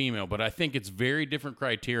and female, but I think it's very different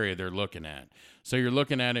criteria they're looking at. So you're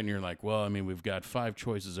looking at it, and you're like, well, I mean, we've got 5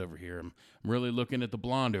 choices over here. I'm really looking at the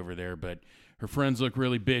blonde over there, but her friends look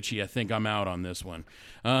really bitchy. I think I'm out on this one.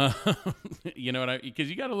 You know what because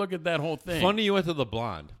you got to look at that whole thing. Funny you went to the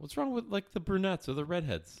blonde. What's wrong with like the brunettes or the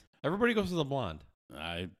redheads? Everybody goes to the blonde.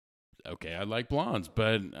 I like blondes,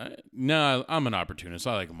 but no, I'm an opportunist.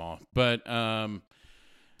 I like them all. But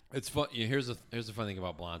it's fun. Here's the fun thing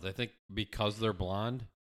about blondes. I think because they're blonde,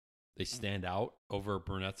 they stand out over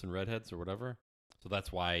brunettes and redheads or whatever. So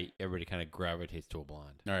that's why everybody kind of gravitates to a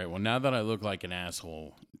blonde. All right. Well, now that I look like an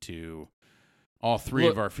asshole to all 3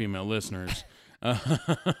 of our female listeners,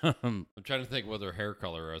 I'm trying to think what their hair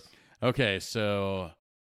color is. Okay, so,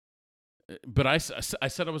 but I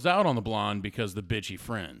said I was out on the blonde because the bitchy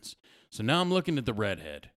friends. So now I'm looking at the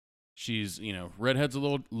redhead. She's, redhead's a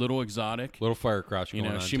little exotic. Little fire crouch going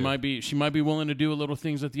on, she might be willing to do a little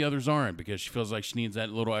things that the others aren't because she feels like she needs that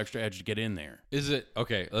little extra edge to get in there. Is it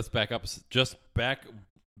okay? Let's back up. Just back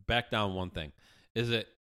down one thing. Is it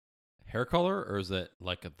hair color or is it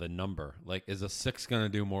like the number? Like, is a 6 gonna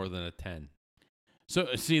do more than a 10?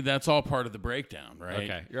 So see, that's all part of the breakdown, right?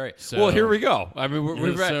 Okay, you're right. So, well, here we go. I mean,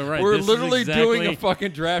 we're literally doing a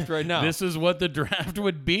fucking draft right now. This is what the draft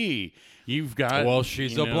would be. You've got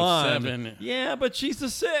she's a blonde. 7. Yeah, but she's a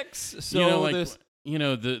 6. So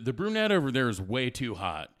the brunette over there is way too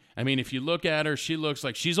hot. I mean, if you look at her, she looks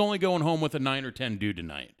like she's only going home with a 9 or 10 dude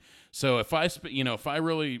tonight. So if I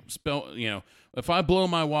blow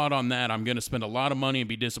my wad on that, I'm going to spend a lot of money and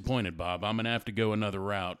be disappointed, Bob. I'm going to have to go another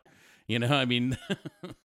route. I mean,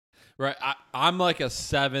 right. I'm like a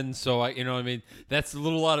 7, so that's a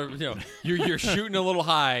little lot of you're shooting a little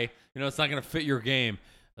high. It's not going to fit your game.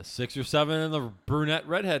 A 6 or 7 in the brunette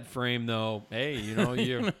redhead frame, though. Hey,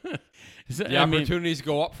 the opportunities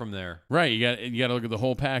go up from there. Right. You got to look at the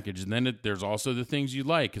whole package, and then there's also the things you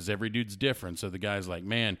like because every dude's different. So the guy's like,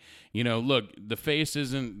 man, look, the face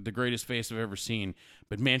isn't the greatest face I've ever seen,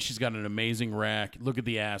 but man, she's got an amazing rack. Look at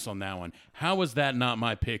the ass on that one. How is that not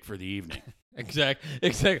my pick for the evening?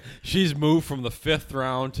 Exactly. She's moved from the 5th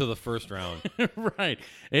round to the 1st round. Right.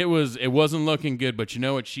 It wasn't looking good, but you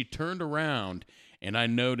know what? She turned around. And I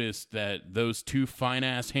noticed that those 2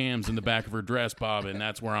 fine-ass hams in the back of her dress, Bob, and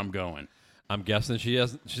that's where I'm going. I'm guessing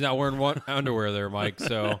she's not wearing underwear there, Mike,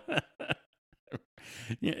 so.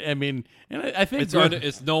 Yeah, I mean, and I think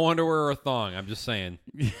it's no underwear or a thong, I'm just saying.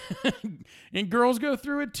 And girls go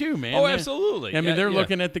through it too, man. Oh, absolutely. I mean, they're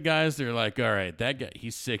looking at the guys, they're like, all right, that guy,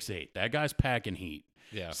 he's 6'8". That guy's packing heat.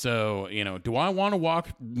 Yeah. So, do I want to walk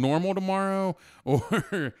normal tomorrow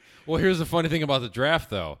or Well, here's the funny thing about the draft,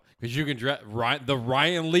 though, because you can draft the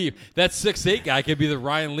Ryan Leaf. That 6'8" guy could be the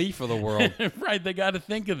Ryan Leaf of the world. right, they got to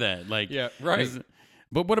think of that. Yeah, right.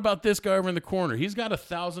 But what about this guy over in the corner? He's got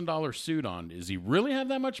 $1,000 suit on. Does he really have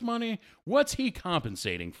that much money? What's he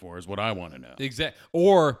compensating for is what I want to know. Exactly.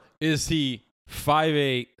 Or is he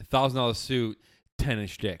 5'8", $1,000 suit,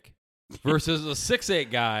 10-inch dick, versus a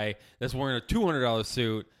 6'8" guy that's wearing a $200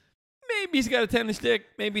 suit? Maybe he's got a 10-inch dick.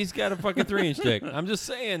 Maybe he's got a fucking 3-inch dick. I'm just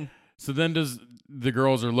saying. So then the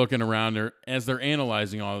girls are looking around there as they're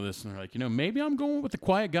analyzing all of this, and they're like, maybe I'm going with the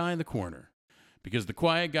quiet guy in the corner. Because the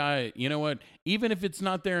quiet guy, you know what? Even if it's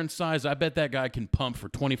not there in size, I bet that guy can pump for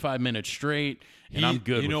 25 minutes straight, and I'm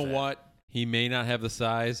good with that. You know what? He may not have the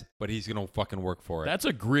size, but he's going to fucking work for it. That's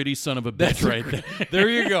a gritty son of a bitch right there. There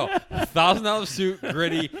you go. $1,000 suit,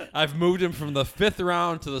 gritty. I've moved him from the 5th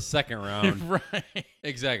round to the 2nd round. Right.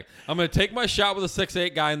 Exactly. I'm going to take my shot with a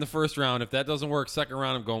 6'8" guy in the 1st round. If that doesn't work, 2nd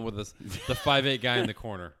round, I'm going with the 5'8" guy in the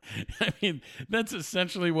corner. I mean, that's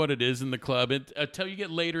essentially what it is in the club. Until you get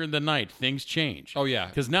later in the night, things change. Oh, yeah.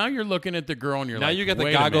 Because now you're looking at the girl and you're now like, you got the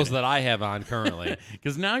wait a goggles minute. that I have on currently.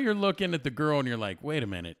 Because now you're looking at the girl and you're like, wait a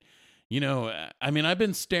minute. I mean, I've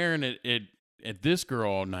been staring at this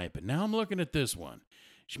girl all night, but now I'm looking at this one.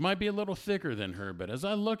 She might be a little thicker than her, but as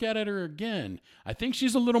I look at her again, I think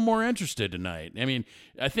she's a little more interested tonight. I mean,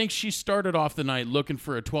 I think she started off the night looking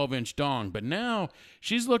for a 12-inch dong, but now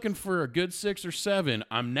she's looking for a good 6 or 7.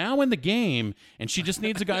 I'm now in the game, and she just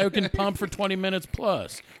needs a guy who can pump for 20 minutes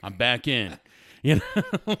plus. I'm back in.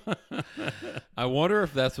 I wonder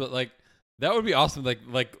if that's what, that would be awesome.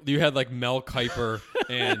 Like you had Mel Kiper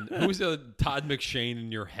and who's the Todd McShane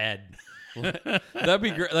in your head. That'd be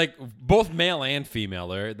great. Like both male and female.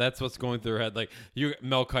 There, that's what's going through her head.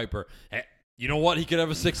 Mel Kiper. Hey, you know what? He could have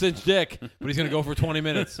a 6-inch dick, but he's gonna go for 20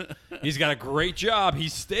 minutes. He's got a great job.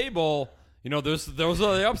 He's stable. Those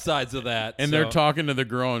are the upsides of that. And they're talking to the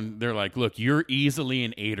girl, and they're like, look, you're easily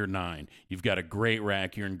an 8 or 9. You've got a great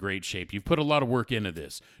rack. You're in great shape. You've put a lot of work into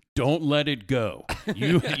this. Don't let it go.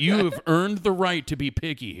 You have earned the right to be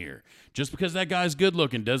picky here. Just because that guy's good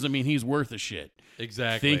looking doesn't mean he's worth a shit.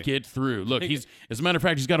 Exactly. Think it through. Look, as a matter of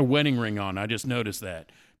fact, he's got a wedding ring on. I just noticed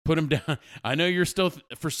that. Put him down. I know you're still,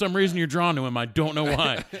 for some reason, you're drawn to him. I don't know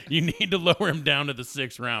why. You need to lower him down to the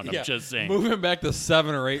 6th round. I'm just saying. Move him back to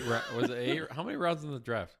 7 or 8. Was it 8? How many rounds in the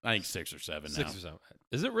draft? I think 6 or 7 now. 6 or 7.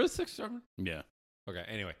 Is it really 6 or 7? Yeah. Okay,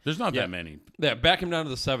 anyway. There's not that many. Yeah, back him down to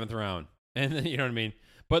the 7th round. And then, you know what I mean?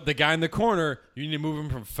 But the guy in the corner, you need to move him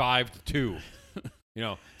from 5 to 2.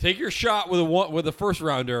 Take your shot with a 1st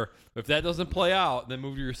rounder. If that doesn't play out, then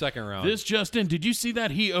move to your 2nd round. This Justin, did you see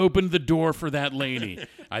that? He opened the door for that lady.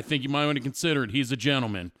 I think you might want to consider it. He's a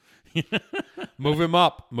gentleman. Move him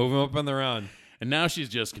up in the round. And now she's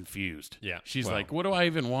just confused. Yeah. She's like, what do I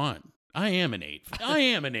even want? I am an 8. I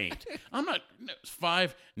am an 8. I'm not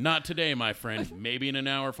 5. Not today, my friend. Maybe in an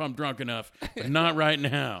hour if I'm drunk enough, but not right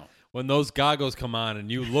now. When those goggles come on and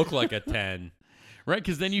you look like a 10. Right,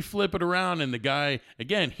 because then you flip it around and the guy,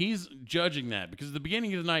 again, he's judging that. Because at the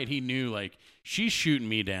beginning of the night, he knew, she's shooting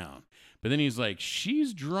me down. But then he's like,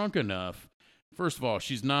 she's drunk enough. First of all,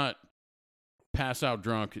 she's not pass out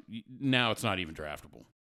drunk. Now it's not even draftable.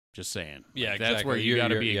 Just saying. Yeah, That's exactly. where you got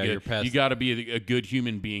to be you got to be a good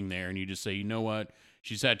human being there. And you just say, you know what?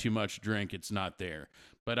 She's had too much drink. It's not there.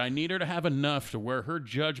 But I need her to have enough to where her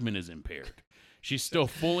judgment is impaired. She's still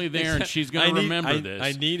fully there, and she's going to remember this.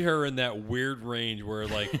 I need her in that weird range where,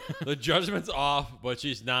 the judgment's off, but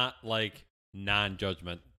she's not,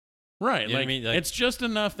 non-judgment. Right. You know what I mean? It's just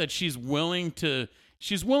enough that she's willing to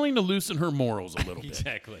loosen her morals a little bit.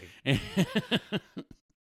 Exactly.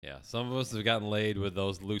 Yeah, some of us have gotten laid with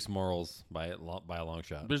those loose morals by a long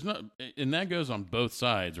shot. And that goes on both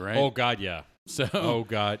sides, right? Oh, God, yeah. So. Oh,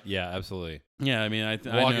 God, yeah, absolutely. Yeah, I mean, I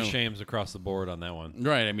Walk know. of shames across the board on that one.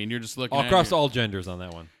 Right, I mean, you're just looking across all genders on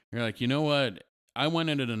that one. You're like, you know what? I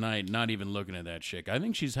went into the night not even looking at that chick. I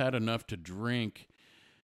think she's had enough to drink.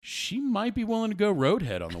 She might be willing to go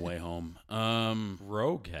roadhead on the way home.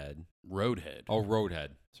 Roadhead. Oh, roadhead.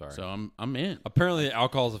 Sorry. So I'm in. Apparently,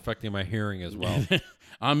 alcohol is affecting my hearing as well.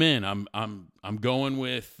 I'm in. I'm going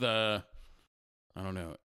with I don't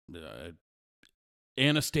know,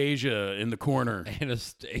 Anastasia in the corner.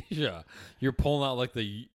 Anastasia, you're pulling out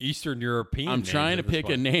the Eastern European. I'm trying to pick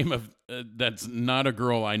a name of that's not a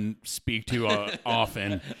girl I speak to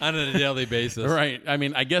often on a daily basis. Right. I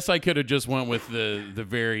mean, I guess I could have just went with the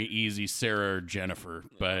very easy Sarah or Jennifer,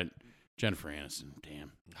 but Jennifer Aniston.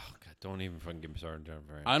 Damn. Oh God, don't even fucking get me started on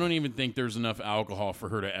Jennifer Aniston. I don't even think there's enough alcohol for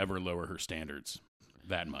her to ever lower her standards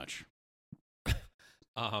that much.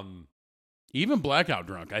 Even blackout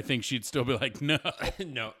drunk, I think she'd still be like, no.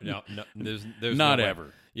 no. There's Not no way.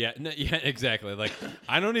 ever. Yeah, yeah, exactly. Like,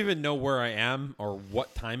 I don't even know where I am or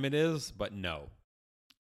what time it is, but no.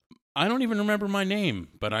 I don't even remember my name,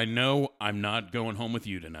 but I know I'm not going home with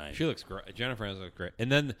you tonight. She looks great. Jennifer Aniston looks great. And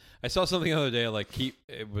then I saw something the other day, like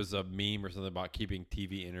it was a meme or something about keeping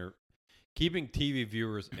TV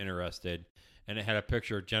viewers interested, and it had a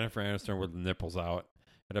picture of Jennifer Aniston with the nipples out.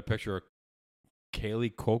 It had a picture of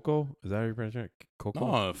Kaylee Coco. Is that how you pronounce it? Coco?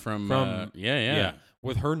 Oh, from yeah,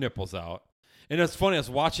 with her nipples out. And it's funny. I was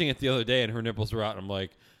watching it the other day, and her nipples were out. And I'm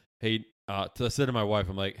like, hey. I said to my wife,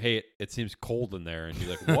 I'm like, hey, it seems cold in there. And she's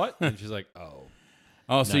like, what? And she's like, oh.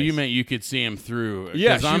 Oh, nice. so you meant you could see him through?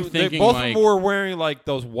 Yeah, I'm thinking both like, of them were wearing like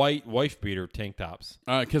those white wife beater tank tops.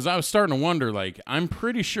 Because I was starting to wonder, like, I'm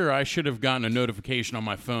pretty sure I should have gotten a notification on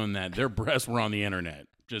my phone that their breasts were on the internet.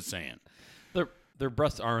 Just saying. Their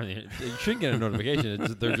breasts aren't. You shouldn't get a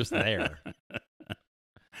notification. They're just there.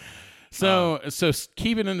 So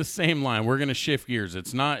keep it in the same line. We're gonna shift gears.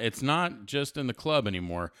 It's not just in the club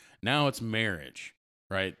anymore. Now it's marriage,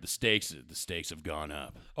 right? The stakes have gone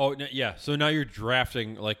up. Oh yeah. So now you're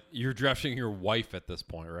drafting your wife at this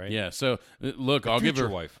point, right? Yeah. So look, I'll give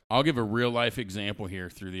a real life example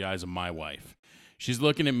here through the eyes of my wife. She's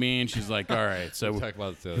looking at me and she's like, "All right, so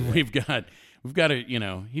we've got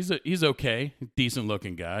a he's okay, decent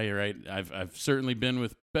looking guy, right? I've certainly been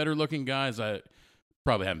with better looking guys. I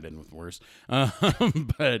probably haven't been with worse.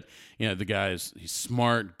 But, the guy's he's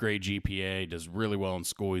smart, great GPA, does really well in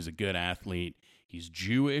school. He's a good athlete. He's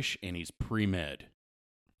Jewish, and he's pre-med.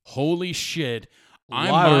 Holy shit. I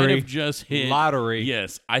might have just hit. Lottery.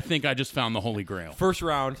 Yes, I think I just found the Holy Grail. First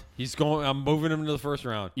round. I'm moving him to the first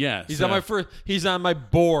round. Yeah. He's on my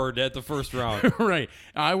board at the first round. Right.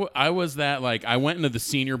 I was that, like, I went into the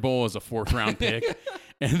Senior Bowl as a fourth round pick.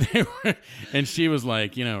 And she was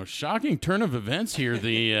like, shocking turn of events here.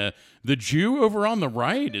 The Jew over on the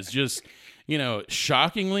right is just,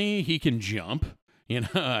 shockingly, he can jump.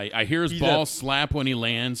 I hear his ball slap when he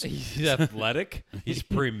lands. He's athletic. He's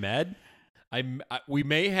pre-med. We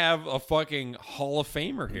may have a fucking Hall of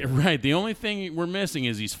Famer here. Right. The only thing we're missing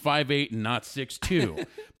is he's 5'8" and not 6'2".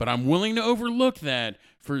 But I'm willing to overlook that.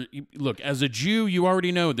 Look, as a Jew, you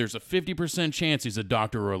already know there's a 50% chance he's a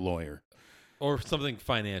doctor or a lawyer. Or something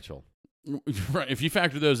financial. Right. If you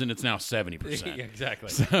factor those in, it's now 70%. Yeah, exactly.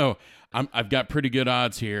 So I've got pretty good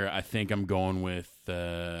odds here. I think I'm going with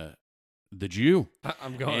the Jew.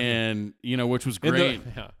 I'm going. And, which was great.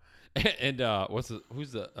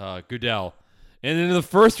 Who's the Goodell? And in the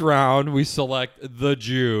first round, we select the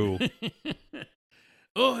Jew.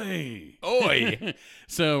 Oi. Oi.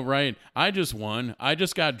 So, right, I just won. I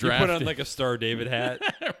just got drafted. You put on like a Star David hat.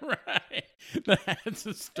 Right. That's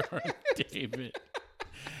a Star David.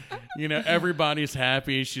 Everybody's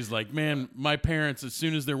happy. She's like, man, my parents, as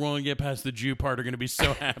soon as they're willing to get past the Jew part, are going to be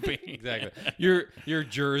so happy. Exactly. Your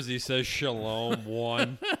jersey says Shalom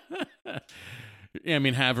 1. Yeah, I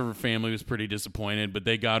mean, half of her family was pretty disappointed, but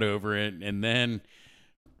they got over it. And then,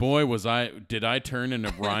 boy, did I turn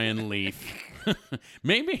into Ryan Leaf.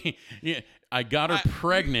 Maybe, yeah, I got her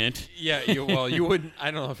pregnant. Yeah, you wouldn't,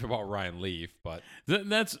 I don't know about Ryan Leaf, but.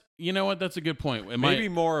 That's, you know what, that's a good point. Maybe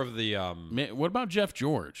more of the. What about Jeff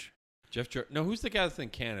George? Jeff George. No, who's the guy that's in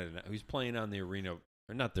Canada now? Who's playing on the arena,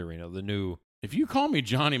 or not the arena, the new. If you call me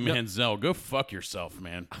Johnny Manziel, go fuck yourself,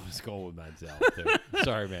 man. I was going with Manziel, too.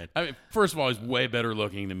 Sorry, man. I mean, first of all, he's way better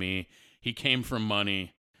looking than me. He came from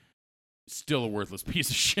money. Still a worthless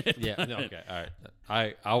piece of shit. Yeah, no, okay, all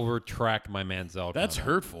right. I'll retract my Manziel. That's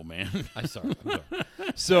comment. hurtful, man. I'm sorry.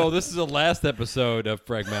 So this is the last episode of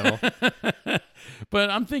Fragmental. But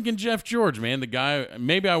I'm thinking Jeff George, man. The guy,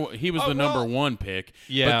 maybe he was the number one pick.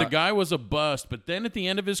 Yeah. But the guy was a bust. But then at the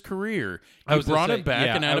end of his career, he brought it back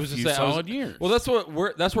and had a few solid years. Well, that's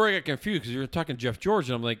where I got confused, because you were talking Jeff George,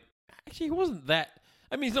 and I'm like, actually, he wasn't that.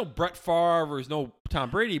 I mean, he's no Brett Favre or he's no Tom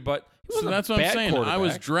Brady, but he wasn't that's a what bad I'm saying. quarterback. I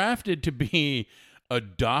was drafted to be a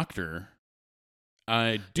doctor.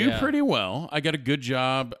 I do pretty well. I got a good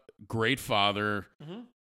job, great father. Mm-hmm.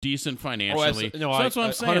 Decent financially. That's what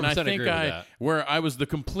I'm saying. I think where I was the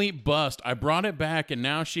complete bust, I brought it back, and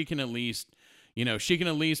now she can at least,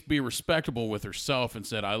 be respectable with herself and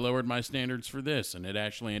said, I lowered my standards for this, and it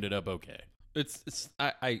actually ended up okay.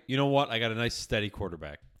 You know what? I got a nice steady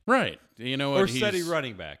quarterback. Right. You know what? Or steady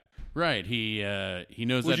running back. Right. He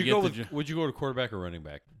knows would that. Would you go to quarterback or running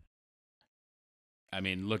back? I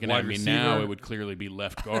mean, looking at me now, it would clearly be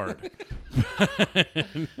left guard.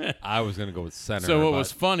 I was going to go with center. So what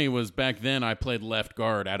was funny was back then I played left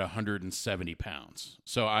guard at 170 pounds.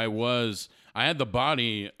 So I had the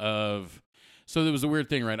body of So there was a weird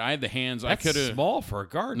thing, right? I had the hands. That's I could have small for a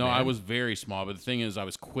guard. No, man. I was very small, but the thing is, I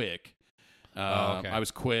was quick. Okay. I was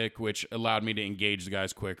quick, which allowed me to engage the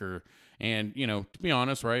guys quicker. And to be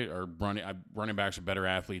honest, right, running backs are better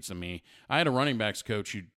athletes than me. I had a running backs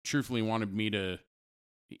coach who truthfully wanted me to.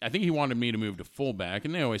 I think he wanted me to move to fullback,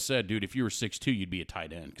 and they always said, "Dude, if you were 6'2", you'd be a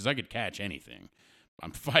tight end because I could catch anything."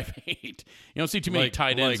 I'm 5'8". You don't see too many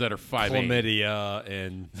tight ends that are 5'8". Chlamydia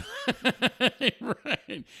and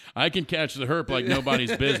right. I can catch the herp like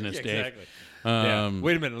nobody's business, Dave. Exactly.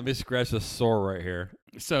 Wait a minute. Let me scratch the sore right here.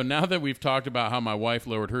 So now that we've talked about how my wife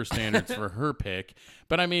lowered her standards for her pick,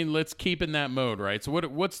 but I mean, let's keep in that mode, right? So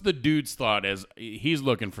what's the dude's thought as he's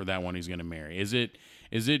looking for that one he's going to marry? Is it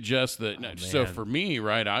just the so for me,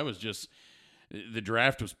 right? I was just the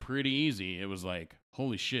draft was pretty easy. It was like,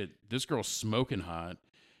 holy shit, this girl's smoking hot.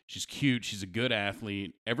 She's cute. She's a good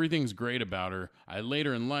athlete. Everything's great about her. I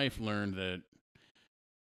later in life learned that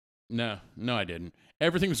no, I didn't.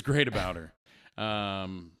 Everything was great about her.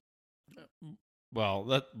 Well,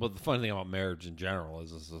 the funny thing about marriage in general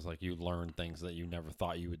is like you learn things that you never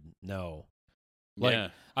thought you would know. Like, yeah.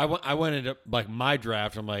 I went into like my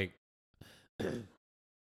draft. I'm like,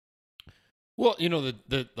 well,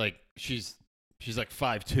 the like she's like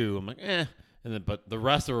 5'2". I'm like, eh. And then, but the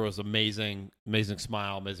rest of her was amazing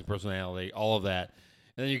smile, amazing personality, all of that.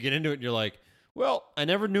 And then you get into it and you're like, well, I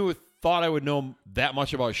never thought I would know that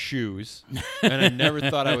much about shoes, and I never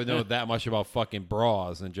thought I would know that much about fucking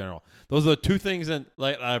bras in general. Those are the two things that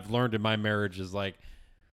like I've learned in my marriage is like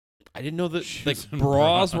I didn't know that like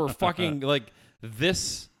bras were fucking like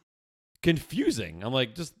this confusing. I'm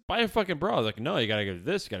like, just buy a fucking bra. Like, no, you gotta go to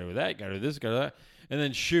this, you gotta do that, you gotta do this, you gotta do that. And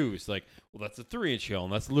then shoes, like, well, that's a 3-inch heel,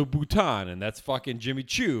 and that's Louboutin, and that's fucking Jimmy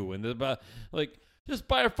Choo, and like, just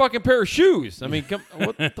buy a fucking pair of shoes. I mean,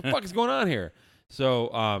 what the fuck is going on here? So,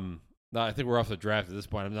 no, I think we're off the draft at this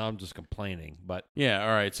point. I'm just complaining, but yeah.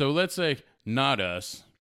 All right. So let's say not us.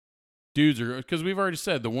 Dudes are because we've already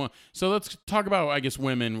said the one. So let's talk about, I guess,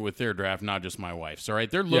 women with their draft, not just my wife's. All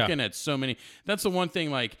right. They're looking at so many. That's the one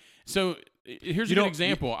thing. Like, so here's a good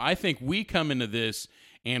example. I think we come into this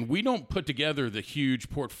and we don't put together the huge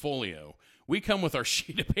portfolio. We come with our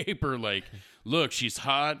sheet of paper. Like, look, she's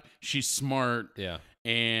hot. She's smart. yeah.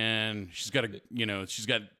 And she's got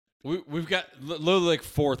We've got literally like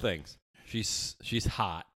 4 things. She's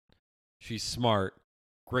hot. She's smart.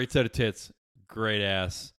 Great set of tits. Great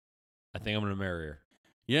ass. I think I'm going to marry her.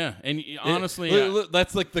 Yeah. And honestly,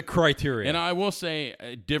 that's like the criteria. And I will say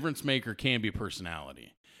a difference maker can be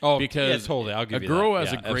personality. Oh, because yeah, totally. I'll give you that. A girl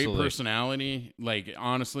has a great absolutely. personality, like,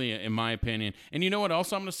 honestly, in my opinion. And you know what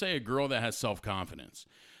else I'm going to say? A girl that has self-confidence.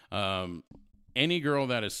 Any girl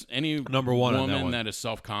that is, any Number one woman that is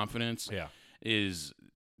self-confidence is,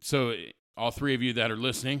 so all 3 of you that are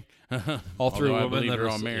listening, all 3 women I believe that you're are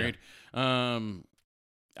all married. Yeah.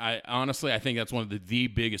 I think that's one of the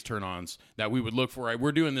biggest turn-ons that we would look for. Right?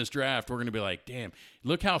 We're doing this draft. We're going to be like, damn,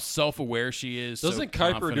 look how self-aware she is. Doesn't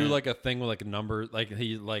Kuiper do like a thing with like a number, like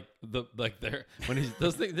he like the like there when he's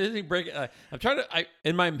does things? Doesn't he break it? I'm trying to.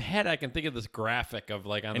 In my head, I can think of this graphic of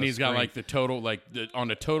like on. And the he's screen. got like the total, like on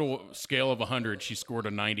a total scale of 100, she scored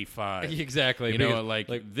a 95. Exactly. You know, like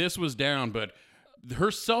this was down, but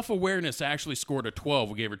her self-awareness actually scored a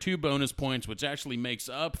 12. We gave her 2 bonus points, which actually makes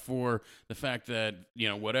up for the fact that,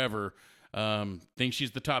 whatever, think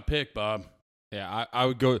she's the top pick, Bob. Yeah, I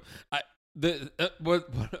would go. What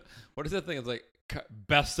is that thing? It's like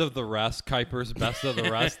best of the rest. Kuiper's best of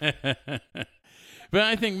the rest. But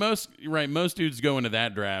I think most dudes go into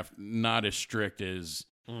that draft not as strict as.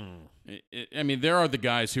 I mean, there are the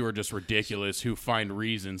guys who are just ridiculous who find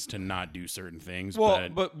reasons to not do certain things. Well,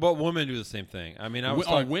 but women do the same thing. I mean,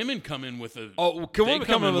 women come in with a women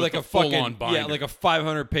come in with like a full-on fucking binder. like a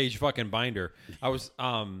 500-page fucking binder. I was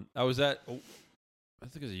at I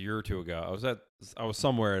think it was a year or 2 ago. I was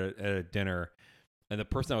somewhere at a dinner, and the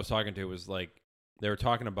person I was talking to was like, they were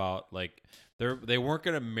talking about like they weren't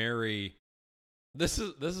gonna marry. This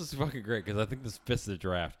is fucking great because I think this fits the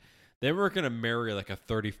draft. They weren't going to marry like a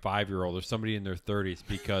 35-year-old or somebody in their 30s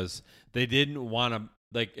because they didn't want to,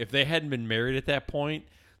 like, if they hadn't been married at that point,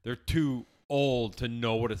 they're too old to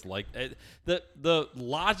know what it's like. The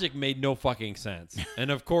logic made no fucking sense. And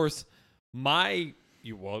of course, Mike,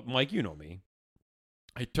 you know me.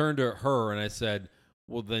 I turned to her and I said,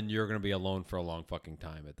 well, then you're going to be alone for a long fucking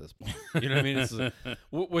time at this point. You know what I mean?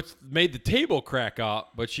 Which made the table crack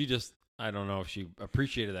up, but she just, I don't know if she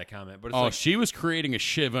appreciated that comment, but it's she was creating a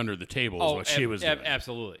shiv under the table is what she was doing.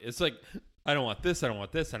 Absolutely. It's like, I don't want this, I don't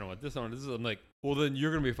want this, I don't want this, I don't want this. I'm like, well, then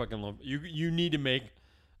you're going to be fucking alone. You need to make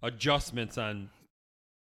adjustments on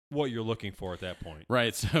what you're looking for at that point.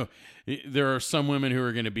 Right. So there are some women who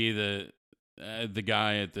are going to be the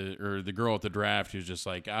guy at the girl at the draft who's just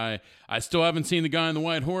like, I still haven't seen the guy on the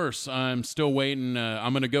white horse. I'm still waiting.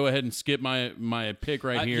 I'm going to go ahead and skip my pick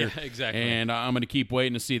right here. Yeah, exactly. And I'm going to keep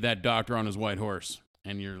waiting to see that doctor on his white horse.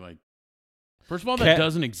 And you're like, first of all, that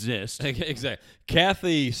doesn't exist. Exactly.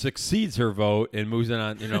 Kathy succeeds her vote and moves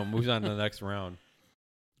on. Moves on to the next round.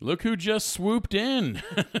 Look who just swooped in.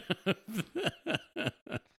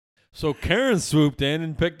 So Karen swooped in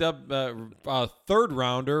and picked up a third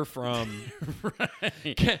rounder from.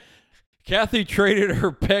 Right. Kathy traded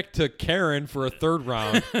her pick to Karen for a third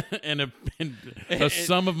round and a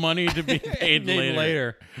sum of money to be paid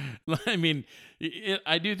later. I mean,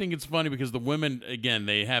 I do think it's funny because the women, again,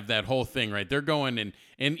 they have that whole thing, right? They're going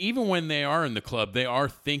and even when they are in the club, they are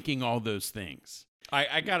thinking all those things.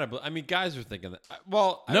 I mean, guys are thinking that.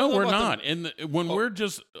 Well, no, we're not. We're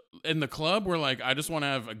just in the club, we're like, I just want to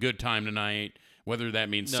have a good time tonight, whether that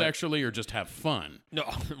means sexually or just have fun. No,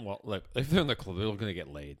 well, look, if they're in the club, they're looking to get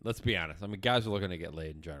laid. Let's be honest. I mean, guys are looking to get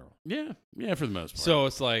laid in general. Yeah, for the most part. So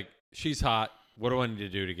it's like, she's hot. What do I need to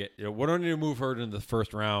do to get? What do I need to move her into the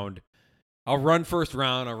first round? I'll run first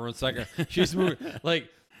round. I'll run second. She's moving like.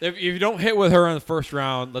 If you don't hit with her on the first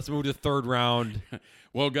round, let's move to the third round.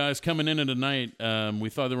 Well, guys, coming in tonight, we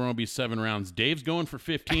thought there were going to be 7 rounds. Dave's going for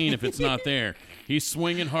 15 if it's not there. He's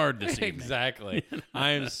swinging hard this evening. Exactly. I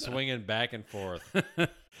am swinging back and forth.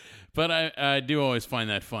 But I do always find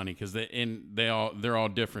that funny because they're all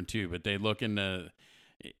different too. But they look into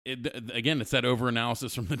again, it's that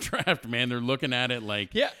over-analysis from the draft, man. They're looking at it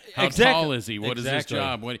like, how tall is he? What is his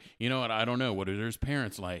job? What I don't know. What are his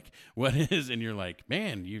parents like? What is? And you're like,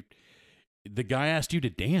 man, the guy asked you to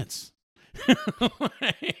dance.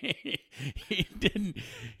 He didn't.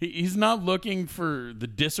 He's not looking for the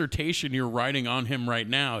dissertation you're writing on him right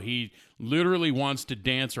now. He literally wants to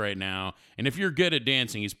dance right now. And if you're good at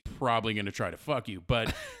dancing, he's probably going to try to fuck you.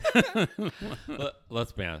 But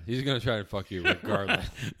let's be honest, he's going to try to fuck you regardless.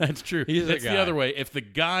 That's true. That's the other way. If the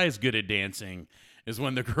guy's good at dancing, is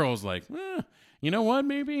when the girl's like, you know what?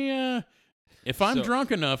 Maybe if I'm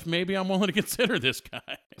drunk enough, maybe I'm willing to consider this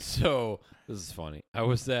guy. So this is funny. I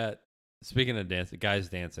was at. Speaking of dancing, guys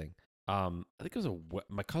dancing. I think it was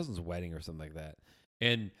my cousin's wedding or something like that,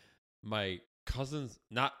 and my cousin's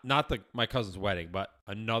not my cousin's wedding, but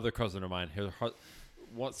another cousin of mine.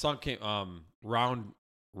 What song came? Round,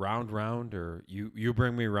 or you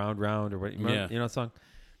bring me round, or what? You know that song.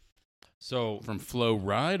 So from Flo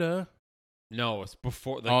Rida. No, it's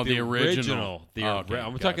before. Like, the original.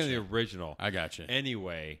 I'm talking the original. I got you.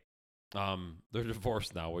 Anyway, they're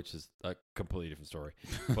divorced now, which is a completely different story,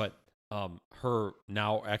 but. Her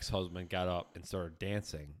now ex-husband got up and started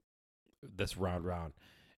dancing this round,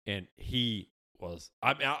 and he was.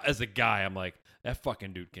 I mean, as a guy, I'm like, that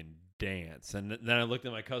fucking dude can dance. And then I looked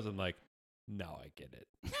at my cousin like, now I get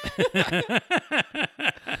it.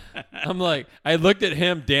 I'm like, I looked at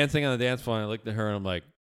him dancing on the dance floor, and I looked at her, and I'm like,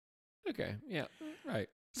 okay, yeah, right.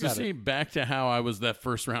 So see, back to how I was that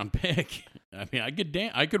first round pick. I mean, I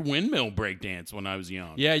could windmill break dance when I was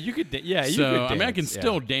young. Yeah, you could. You could dance. I mean, I can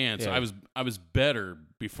still dance. Yeah. I was better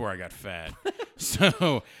before I got fat.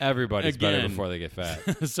 So everybody's better before they get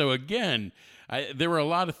fat. So again, there were a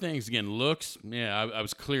lot of things. Again, looks. Yeah, I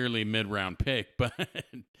was clearly mid-round pick, but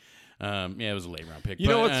it was a late round pick. You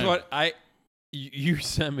know what's what you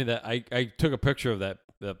sent me that I took a picture of that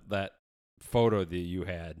photo that you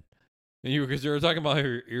had. And because you were talking about how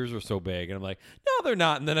your ears were so big, and I'm like, no, they're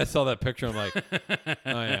not. And then I saw that picture, I'm like, oh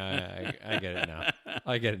yeah, I get it now.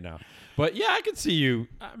 I get it now. But yeah, I can see you.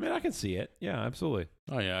 I mean, I can see it. Yeah, absolutely.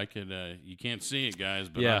 Oh yeah, I could. You can't see it, guys,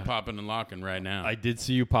 but I'm popping and locking right now. I did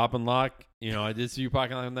see you pop and lock. I did see you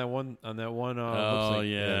popping on that one.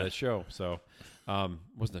 That show. So,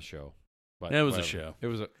 wasn't a show. But it was a show. It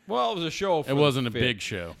was a show. It wasn't a big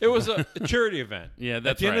show. It was a charity event. Yeah, that's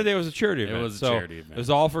right. At the end of the day, it was a charity event. It was a charity event. It was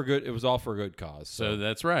all for good. It was all for a good cause. So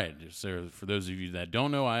that's right. So for those of you that don't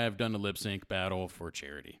know, I have done a lip sync battle for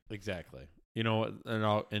charity. Exactly.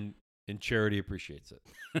 And charity appreciates it.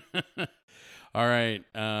 All right,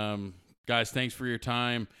 guys. Thanks for your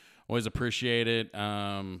time. Always appreciate it.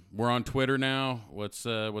 We're on Twitter now. What's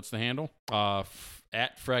the handle?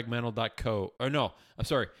 At fragmental.co. Or no, I'm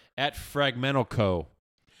sorry. At fragmentalco.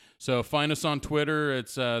 So find us on Twitter.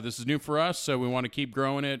 It's this is new for us, so we want to keep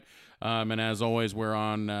growing it. And as always, we're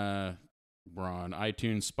on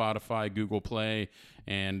iTunes, Spotify, Google Play,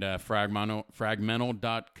 and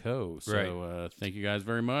fragmental.co. So thank you guys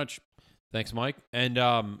very much. Thanks, Mike. And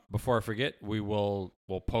before I forget, we'll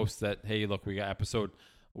post that. Hey, look, we got episode.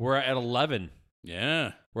 We're at 11.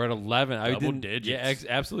 Yeah, we're at 11. Double digits. Yeah,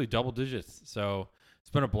 absolutely double digits. So it's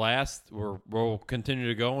been a blast. We'll continue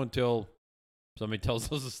to go until somebody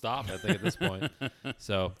tells us to stop, I think, at this point.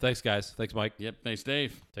 So thanks, guys. Thanks, Mike. Yep. Thanks,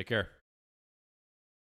 Dave. Take care.